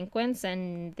by delinquents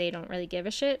and they don't really give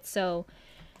a shit. So,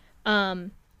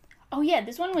 oh yeah,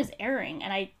 this one was airing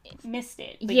and I missed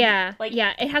it. Yeah,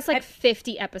 it has like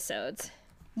 50 episodes.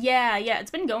 Yeah,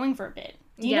 it's been going for a bit.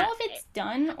 Do you know if it's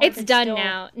done? Or it's done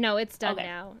now. No, it's done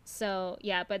now. So,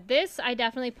 yeah, but this I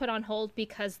definitely put on hold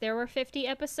because there were 50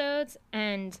 episodes,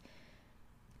 and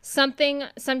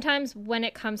sometimes when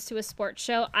it comes to a sports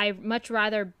show, I much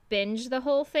rather binge the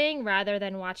whole thing rather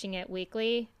than watching it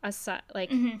weekly,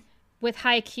 with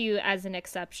Haikyuu as an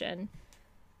exception.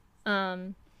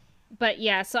 But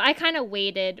yeah, so I kind of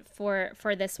waited for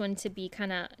this one to be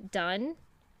kind of done,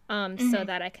 so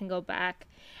that I can go back.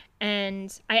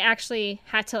 And I actually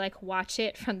had to like watch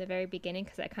it from the very beginning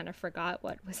because I kind of forgot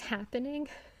what was happening.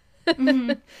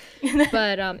 But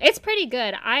it's pretty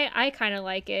good. I kind of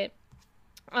like it.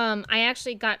 I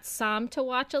actually got Sam to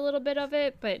watch a little bit of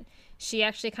it, but she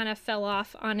actually kind of fell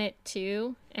off on it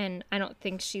too. And I don't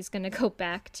think she's going to go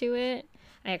back to it.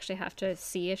 I actually have to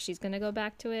see if she's going to go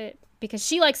back to it because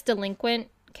she likes delinquent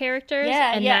characters.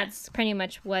 That's pretty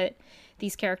much what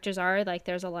these characters are. Like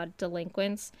there's a lot of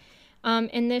delinquents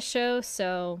in this show.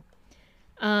 So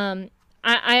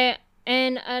I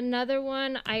and another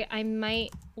one I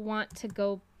might want to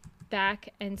go back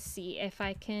and see if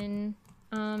I can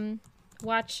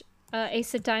watch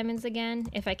Ace of Diamonds again.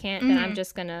 If I can't, then I'm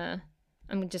just gonna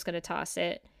toss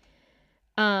it.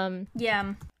 I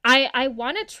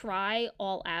want to try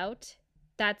All Out.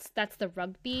 That's the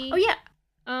rugby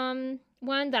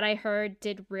one that I heard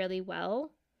did really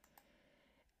well.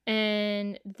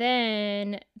 And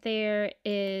then there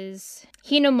is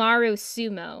Hinomaru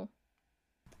Sumo.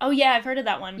 Oh yeah, I've heard of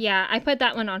that one. Yeah, I put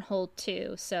that one on hold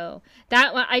too. So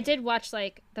that one I did watch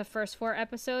like the first 4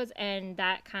 episodes, and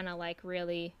that kind of like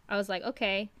really, I was like,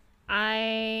 okay,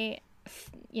 sumo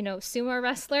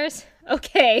wrestlers,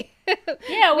 okay.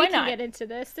 Yeah, why we can not? get into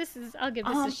this. I'll give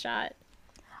this a shot.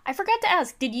 I forgot to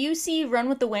ask, did you see Run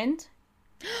with the Wind?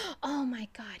 Oh my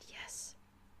god, yes.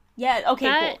 Yeah, okay,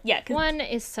 that cool. Yeah, one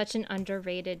is such an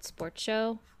underrated sports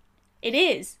show. It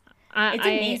is. It's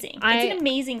amazing. It's an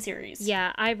amazing series.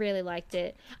 Yeah, I really liked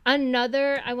it.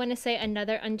 Another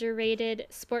underrated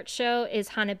sports show is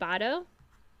Hanebado.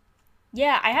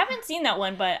 Yeah, I haven't seen that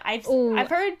one, but I've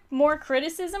heard more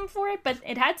criticism for it, but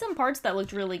it had some parts that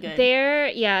looked really good.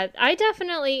 I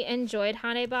definitely enjoyed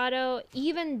Hanebado,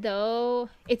 even though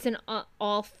it's an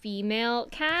all-female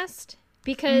cast,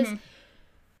 because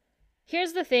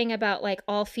here's the thing about like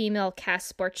all-female cast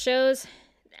sports shows,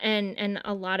 and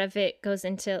a lot of it goes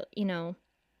into,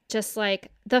 just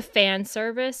like the fan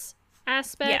service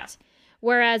aspect. Yeah.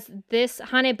 Whereas this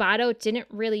Hanebado didn't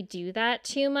really do that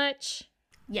too much.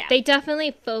 Yeah. They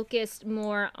definitely focused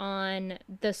more on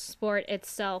the sport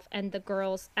itself and the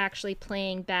girls actually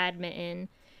playing badminton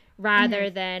rather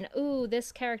than, ooh,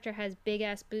 this character has big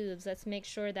ass boobs. Let's make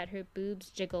sure that her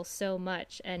boobs jiggle so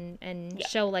much and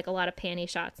show like a lot of panty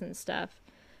shots and stuff.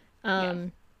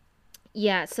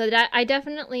 Yeah, so that I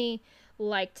definitely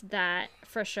liked that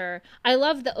for sure. I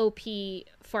love the OP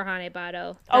for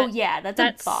Hanebado.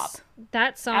 That's a bop.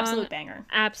 That song,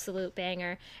 absolute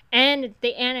banger. And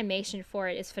the animation for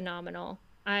it is phenomenal.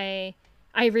 I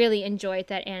really enjoyed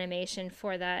that animation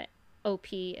for that OP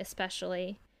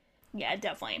especially. Yeah,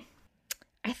 definitely.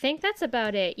 I think that's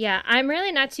about it. Yeah, I'm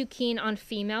really not too keen on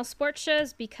female sports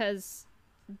shows because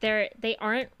they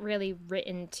aren't really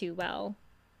written too well.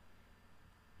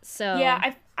 So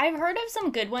yeah, I've heard of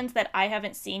some good ones that I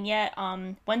haven't seen yet.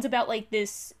 One's about like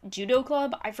this judo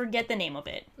club. I forget the name of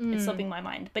it. It's slipping my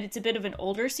mind, but it's a bit of an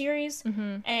older series.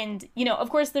 And of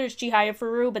course, there's Chihaya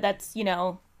Furu, but that's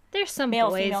there's some male,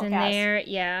 boys in cast. there.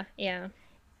 Yeah.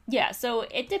 Yeah, so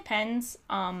it depends.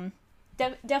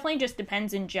 Definitely just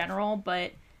depends in general,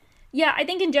 but yeah, I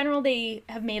think in general they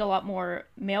have made a lot more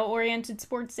male-oriented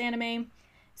sports anime.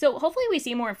 So hopefully we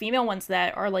see more female ones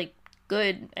that are like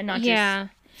good and not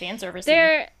just fan service.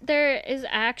 There is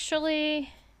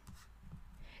actually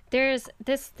there's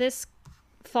this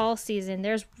fall season.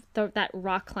 There's that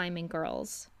Rock Climbing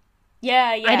Girls. Yeah.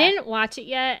 I didn't watch it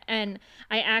yet, and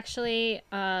I actually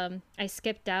I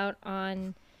skipped out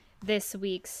on this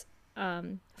week's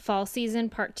fall season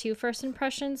part 2 first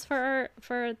impressions for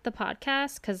the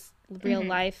podcast because real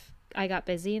life I got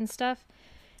busy and stuff.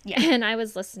 Yeah. And I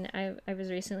was listening. I was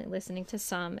recently listening to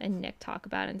Sam and Nick talk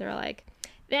about it, and they're like,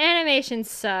 the animation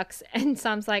sucks, and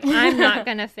Sam's like, I'm not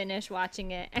gonna finish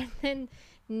watching it, and then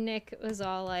Nick was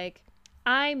all like,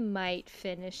 I might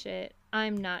finish it.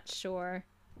 I'm not sure.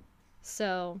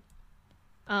 So,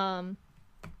 I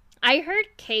heard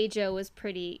Keijo was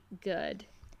pretty good.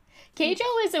 Keijo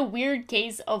is a weird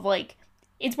case of like,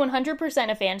 it's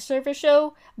 100% a fan service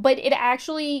show, but it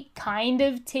actually kind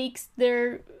of takes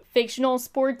their fictional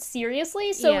sports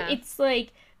seriously. So it's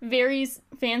like very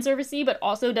fan servicey, but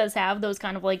also does have those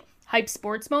kind of like hype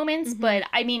sports moments. But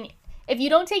I mean, if you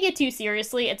don't take it too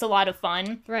seriously, it's a lot of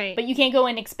fun. Right. But you can't go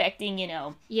in expecting,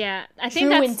 yeah, I think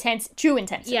true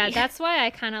intensity. Yeah, that's why I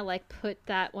kind of like put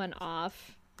that one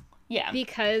off. Yeah.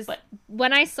 Because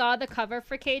when I saw the cover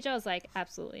for Keijo, I was like,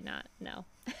 absolutely not. No.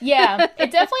 Yeah,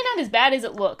 it's definitely not as bad as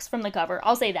it looks from the cover.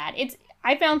 I'll say that.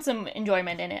 I found some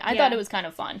enjoyment in it. I thought it was kind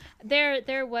of fun.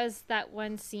 There was that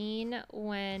one scene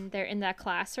when they're in that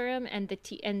classroom and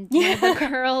one of the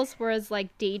girls was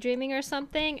like daydreaming or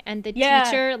something, and the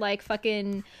teacher like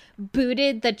fucking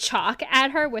booted the chalk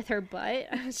at her with her butt.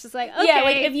 I was just like, okay. Yeah,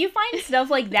 like if you find stuff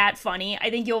like that funny, I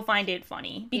think you'll find it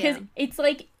funny because it's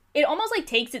like it almost like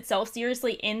takes itself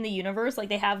seriously in the universe. Like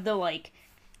they have the like,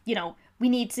 we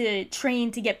need to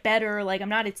train to get better, like I'm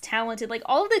not as talented, like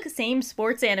all of the same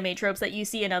sports anime tropes that you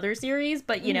see in other series,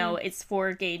 but it's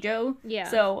for Keijo. Yeah.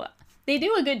 So they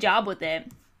do a good job with it.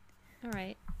 All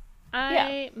right.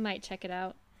 I might check it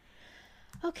out.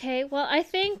 Okay, well I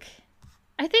think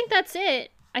that's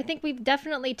it. I think we've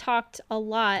definitely talked a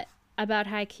lot about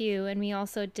Haikyuu, and we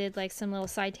also did like some little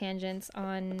side tangents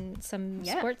on some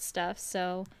sports stuff.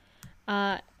 So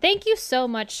thank you so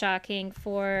much, Shocking,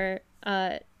 for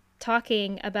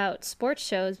talking about sports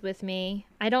shows with me.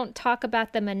 I don't talk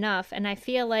about them enough, and I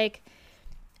feel like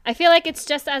it's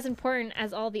just as important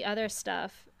as all the other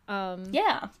stuff.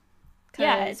 Yeah,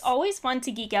 it's always fun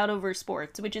to geek out over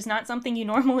sports, which is not something you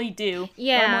normally do.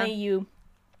 Yeah. Normally you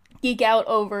geek out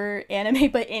over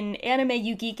anime, but in anime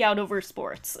you geek out over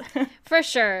sports. For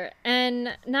sure.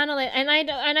 And not only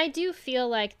I do feel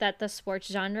like that the sports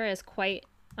genre is quite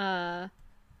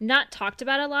not talked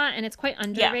about a lot, and it's quite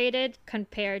underrated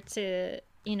compared to,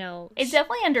 it's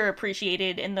definitely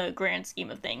underappreciated in the grand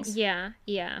scheme of things. Yeah.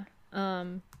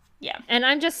 And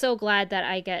I'm just so glad that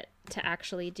I get to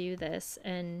actually do this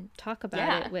and talk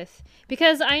about it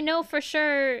because I know for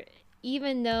sure,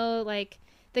 even though like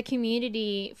the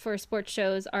community for sports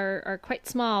shows are quite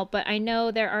small, but I know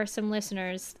there are some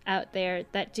listeners out there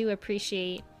that do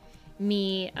appreciate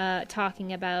me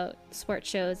talking about sports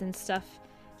shows and stuff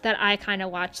that I kind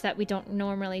of watch that we don't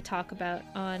normally talk about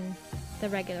on the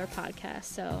regular podcast.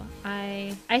 So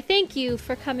I thank you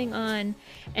for coming on,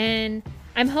 and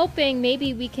I'm hoping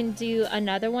maybe we can do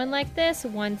another one like this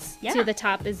once To the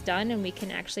Top is done and we can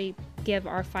actually give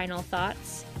our final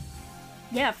thoughts.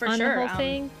 Yeah, for on sure. The whole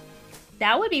thing.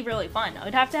 That would be really fun. I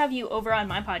would have to have you over on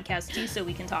my podcast too so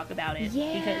we can talk about it.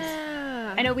 Yeah.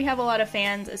 Because I know we have a lot of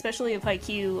fans, especially of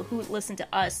Haikyuu, who listen to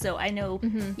us. So I know,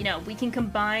 we can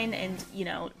combine and,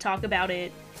 talk about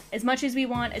it as much as we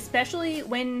want, especially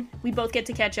when we both get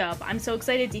to catch up. I'm so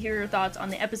excited to hear your thoughts on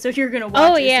the episode you're going to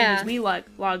watch as soon as we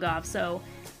log off. So,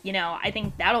 I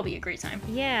think that'll be a great time.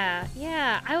 Yeah.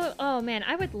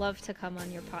 I would love to come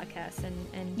on your podcast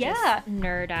and just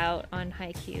nerd out on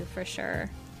Haikyuu for sure.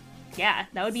 Yeah,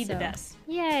 that would be the best.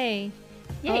 Yay.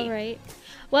 All right.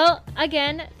 Well,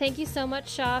 again, thank you so much,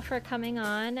 Shaw, for coming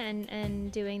on and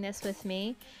doing this with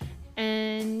me.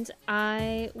 And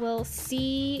I will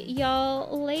see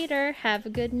y'all later. Have a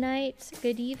good night,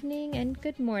 good evening, and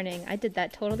good morning. I did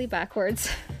that totally backwards.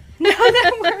 No,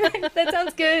 that works. That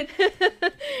sounds good.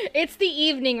 It's the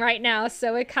evening right now,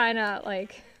 so it kind of,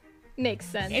 like, makes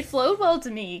sense. It flowed well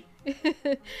to me.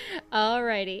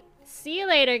 Alrighty. See you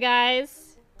later,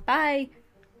 guys. Bye.